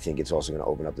 I think it's also going to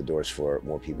open up the doors for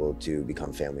more people to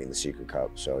become family in the Secret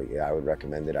Cup. So yeah, I would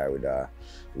recommend it. I would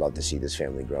love to see this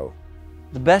family grow.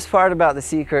 The best part about the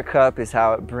Secret Cup is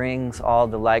how it brings all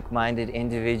the like-minded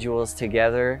individuals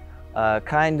together,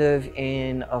 kind of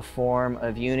in a form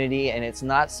of unity. And it's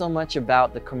not so much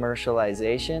about the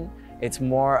commercialization. It's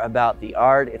more about the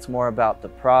art. It's more about the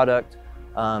product.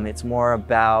 It's more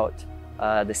about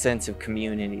the sense of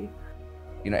community.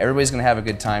 You know, everybody's gonna have a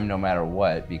good time no matter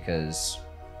what, because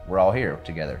we're all here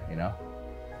together, you know?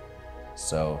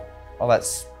 So all that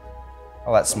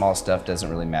small stuff doesn't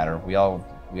really matter. We all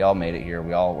made it here.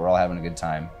 We're all having a good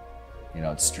time. You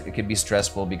know, it could be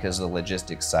stressful because of the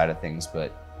logistics side of things,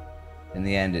 but in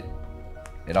the end,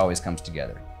 it always comes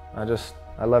together.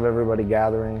 I love everybody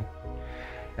gathering.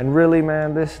 And really,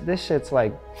 man, this shit's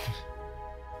like,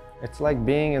 it's like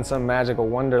being in some magical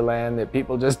wonderland that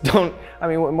people just don't. I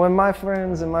mean, when my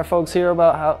friends and my folks hear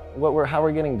about how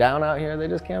we're getting down out here, they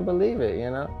just can't believe it, you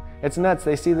know? It's nuts.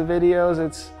 They see the videos.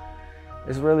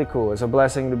 It's really cool. It's a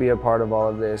blessing to be a part of all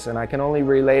of this. And I can only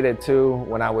relate it to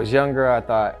when I was younger. I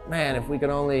thought, man, if we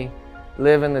could only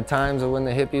live in the times of when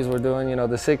the hippies were doing, you know,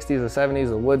 the 60s, the 70s,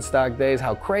 the Woodstock days,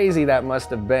 how crazy that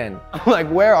must have been. Like,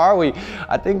 where are we?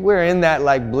 I think we're in that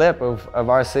like blip of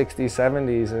our 60s,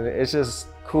 70s, and it's just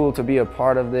cool to be a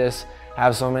part of this,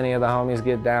 have so many of the homies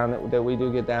get down that we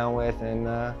do get down with,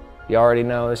 and you already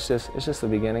know it's just the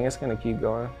beginning. It's gonna keep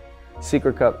going.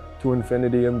 Secret Cup to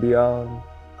infinity and beyond.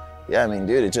 Yeah, I mean,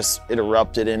 dude, it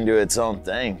erupted into its own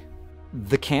thing.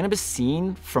 The cannabis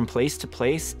scene from place to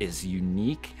place is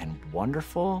unique and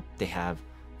wonderful. They have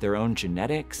their own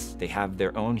genetics, they have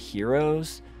their own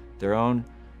heroes, their own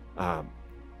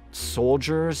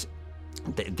soldiers,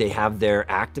 they have their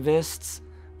activists.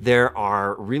 There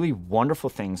are really wonderful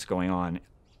things going on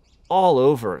all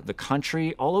over the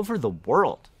country, all over the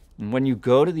world. And when you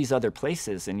go to these other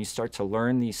places and you start to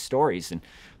learn these stories, and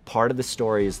part of the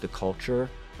story is the culture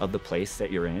of the place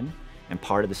that you're in, and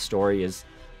part of the story is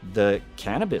the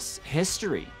cannabis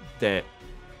history that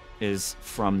is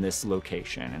from this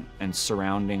location and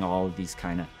surrounding all of these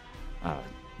kind of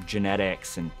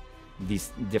genetics and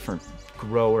these different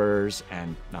growers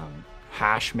and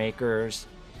hash makers.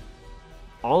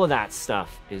 All of that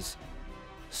stuff is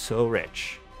so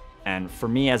rich. And for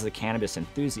me as a cannabis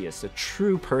enthusiast, a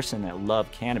true person that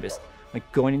loved cannabis,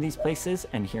 like going to these places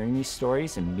and hearing these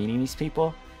stories and meeting these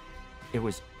people, it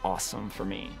was awesome for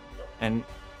me. And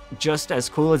just as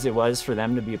cool as it was for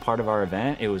them to be a part of our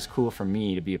event, it was cool for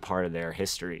me to be a part of their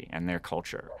history and their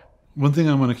culture. One thing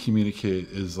I want to communicate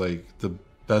is like the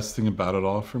best thing about it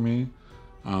all for me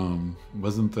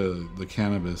wasn't the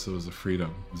cannabis, it was the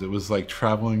freedom. It was like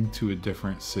traveling to a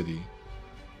different city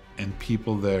and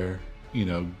people there, you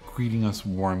know, greeting us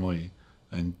warmly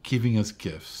and giving us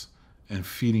gifts and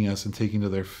feeding us and taking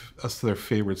us to their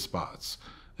favorite spots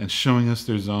and showing us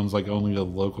their zones like only a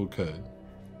local could.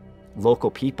 Local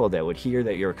people that would hear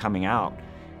that you're coming out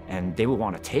and they would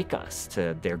want to take us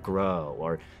to their grow,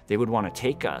 or they would want to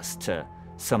take us to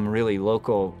some really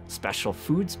local special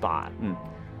food spot. And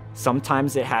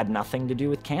sometimes it had nothing to do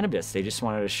with cannabis. They just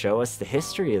wanted to show us the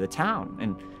history of the town.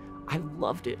 And I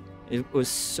loved it. It was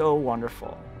so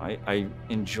wonderful. I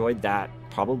enjoyed that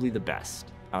probably the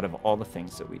best out of all the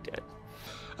things that we did.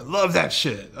 I love that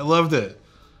shit. I loved it.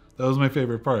 That was my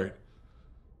favorite part.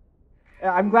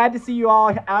 I'm glad to see you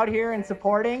all out here and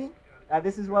supporting.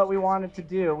 This is what we wanted to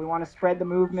do. We want to spread the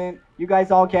movement. You guys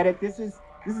all get it. This is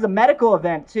a medical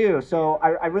event too. So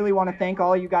I really want to thank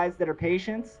all of you guys that are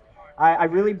patients. I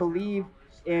really believe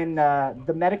in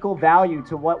the medical value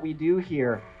to what we do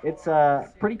here. It's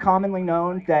pretty commonly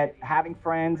known that having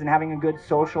friends and having a good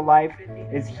social life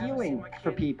is healing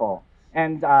for people.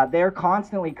 And they're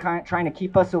constantly trying to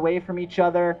keep us away from each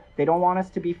other. They don't want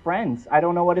us to be friends. I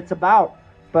don't know what it's about,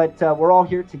 but we're all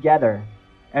here together.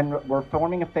 And we're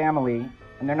forming a family,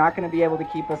 and they're not going to be able to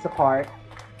keep us apart.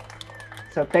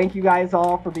 So thank you guys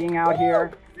all for being out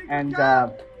here, and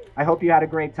I hope you had a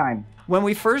great time. When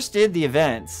we first did the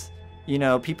events, you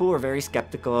know, people were very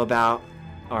skeptical about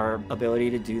our ability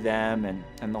to do them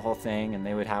and the whole thing, and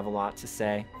they would have a lot to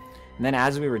say. And then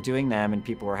as we were doing them and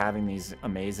people were having these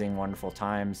amazing, wonderful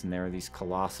times, and there were these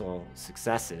colossal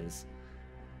successes,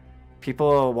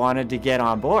 people wanted to get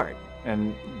on board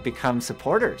and become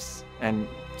supporters. And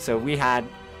so we had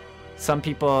some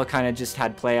people kind of just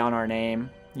had play on our name.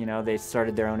 You know, they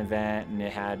started their own event and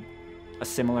it had a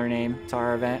similar name to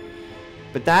our event.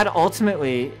 But that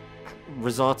ultimately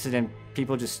resulted in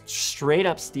people just straight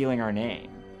up stealing our name.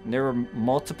 And there were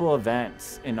multiple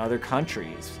events in other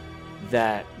countries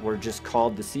that were just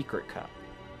called the Secret Cup,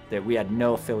 that we had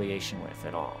no affiliation with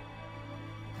at all.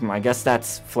 I guess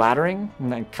that's flattering.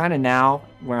 And kind of now,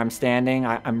 where I'm standing,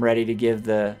 I'm ready to give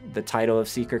the title of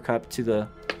Secret Cup to the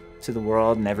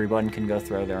world, and everyone can go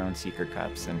throw their own Secret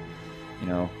Cups. And, you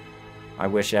know, I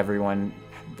wish everyone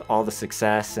all the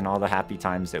success and all the happy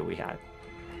times that we had.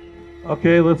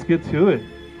 Okay, let's get to it.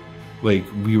 Like,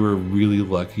 we were really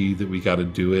lucky that we got to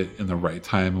do it in the right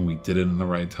time, and we did it in the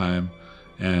right time.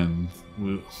 And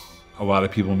a lot of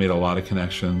people made a lot of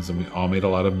connections, and we all made a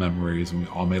lot of memories, and we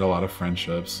all made a lot of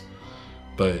friendships.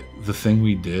 But the thing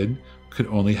we did could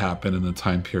only happen in the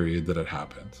time period that it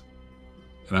happened.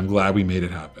 And I'm glad we made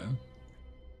it happen.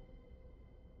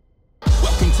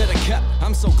 Welcome to the cup.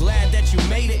 I'm so glad that you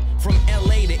made it. From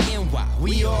LA to NY,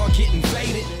 we all getting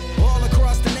faded. All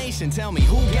across the nation, tell me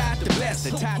who got the best.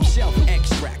 The top shelf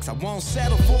extracts, I won't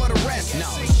settle for the rest. No,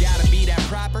 it's gotta be that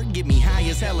proper. Get me high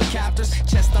as helicopters.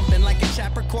 Chest thumping like a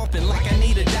chopper, coughing like I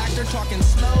need a doctor. Talking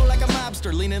slow like a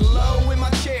mobster, leaning low in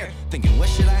my chair. Thinking, what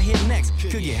should I hit next?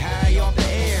 Could get high off the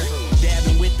air.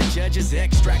 Dabbing with the judges,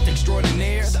 extract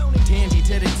extraordinaire. Tangy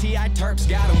to the TI, Terps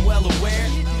got them well aware.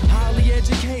 Highly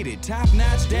educated,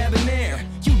 top-notch debonair.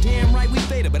 You damn right we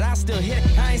faded, but I still hit,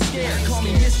 I ain't scared. Call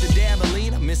me Mr.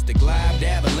 Dabalina, Mr. Glide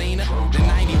Dabalina. The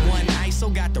 91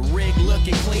 ISO got the rig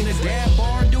looking cleaner. Dab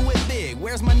bar, do it big.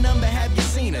 Where's my number? Have you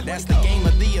seen it? That's the game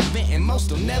of the event, and most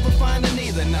will never find it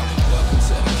either. No. Welcome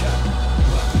to the cup.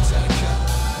 Welcome to the cup.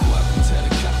 Welcome to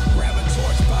the cup. Grab a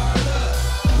torch, fire it up.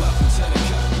 Welcome to the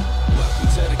cup. Welcome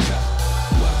to the cup.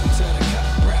 Welcome to the cup.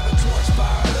 Grab a torch,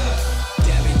 fire it up.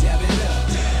 Dab it up.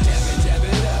 Dab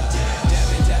it up.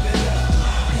 Dab it up.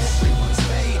 Everyone's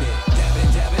faded. Dab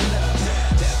it up. Dab it up.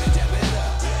 Dab it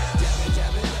up.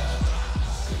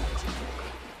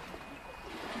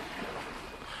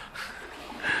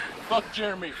 Fuck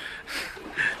Jeremy.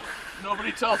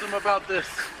 Nobody tells him about this.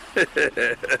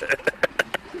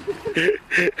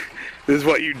 This is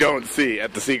what you don't see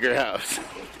at the secret house.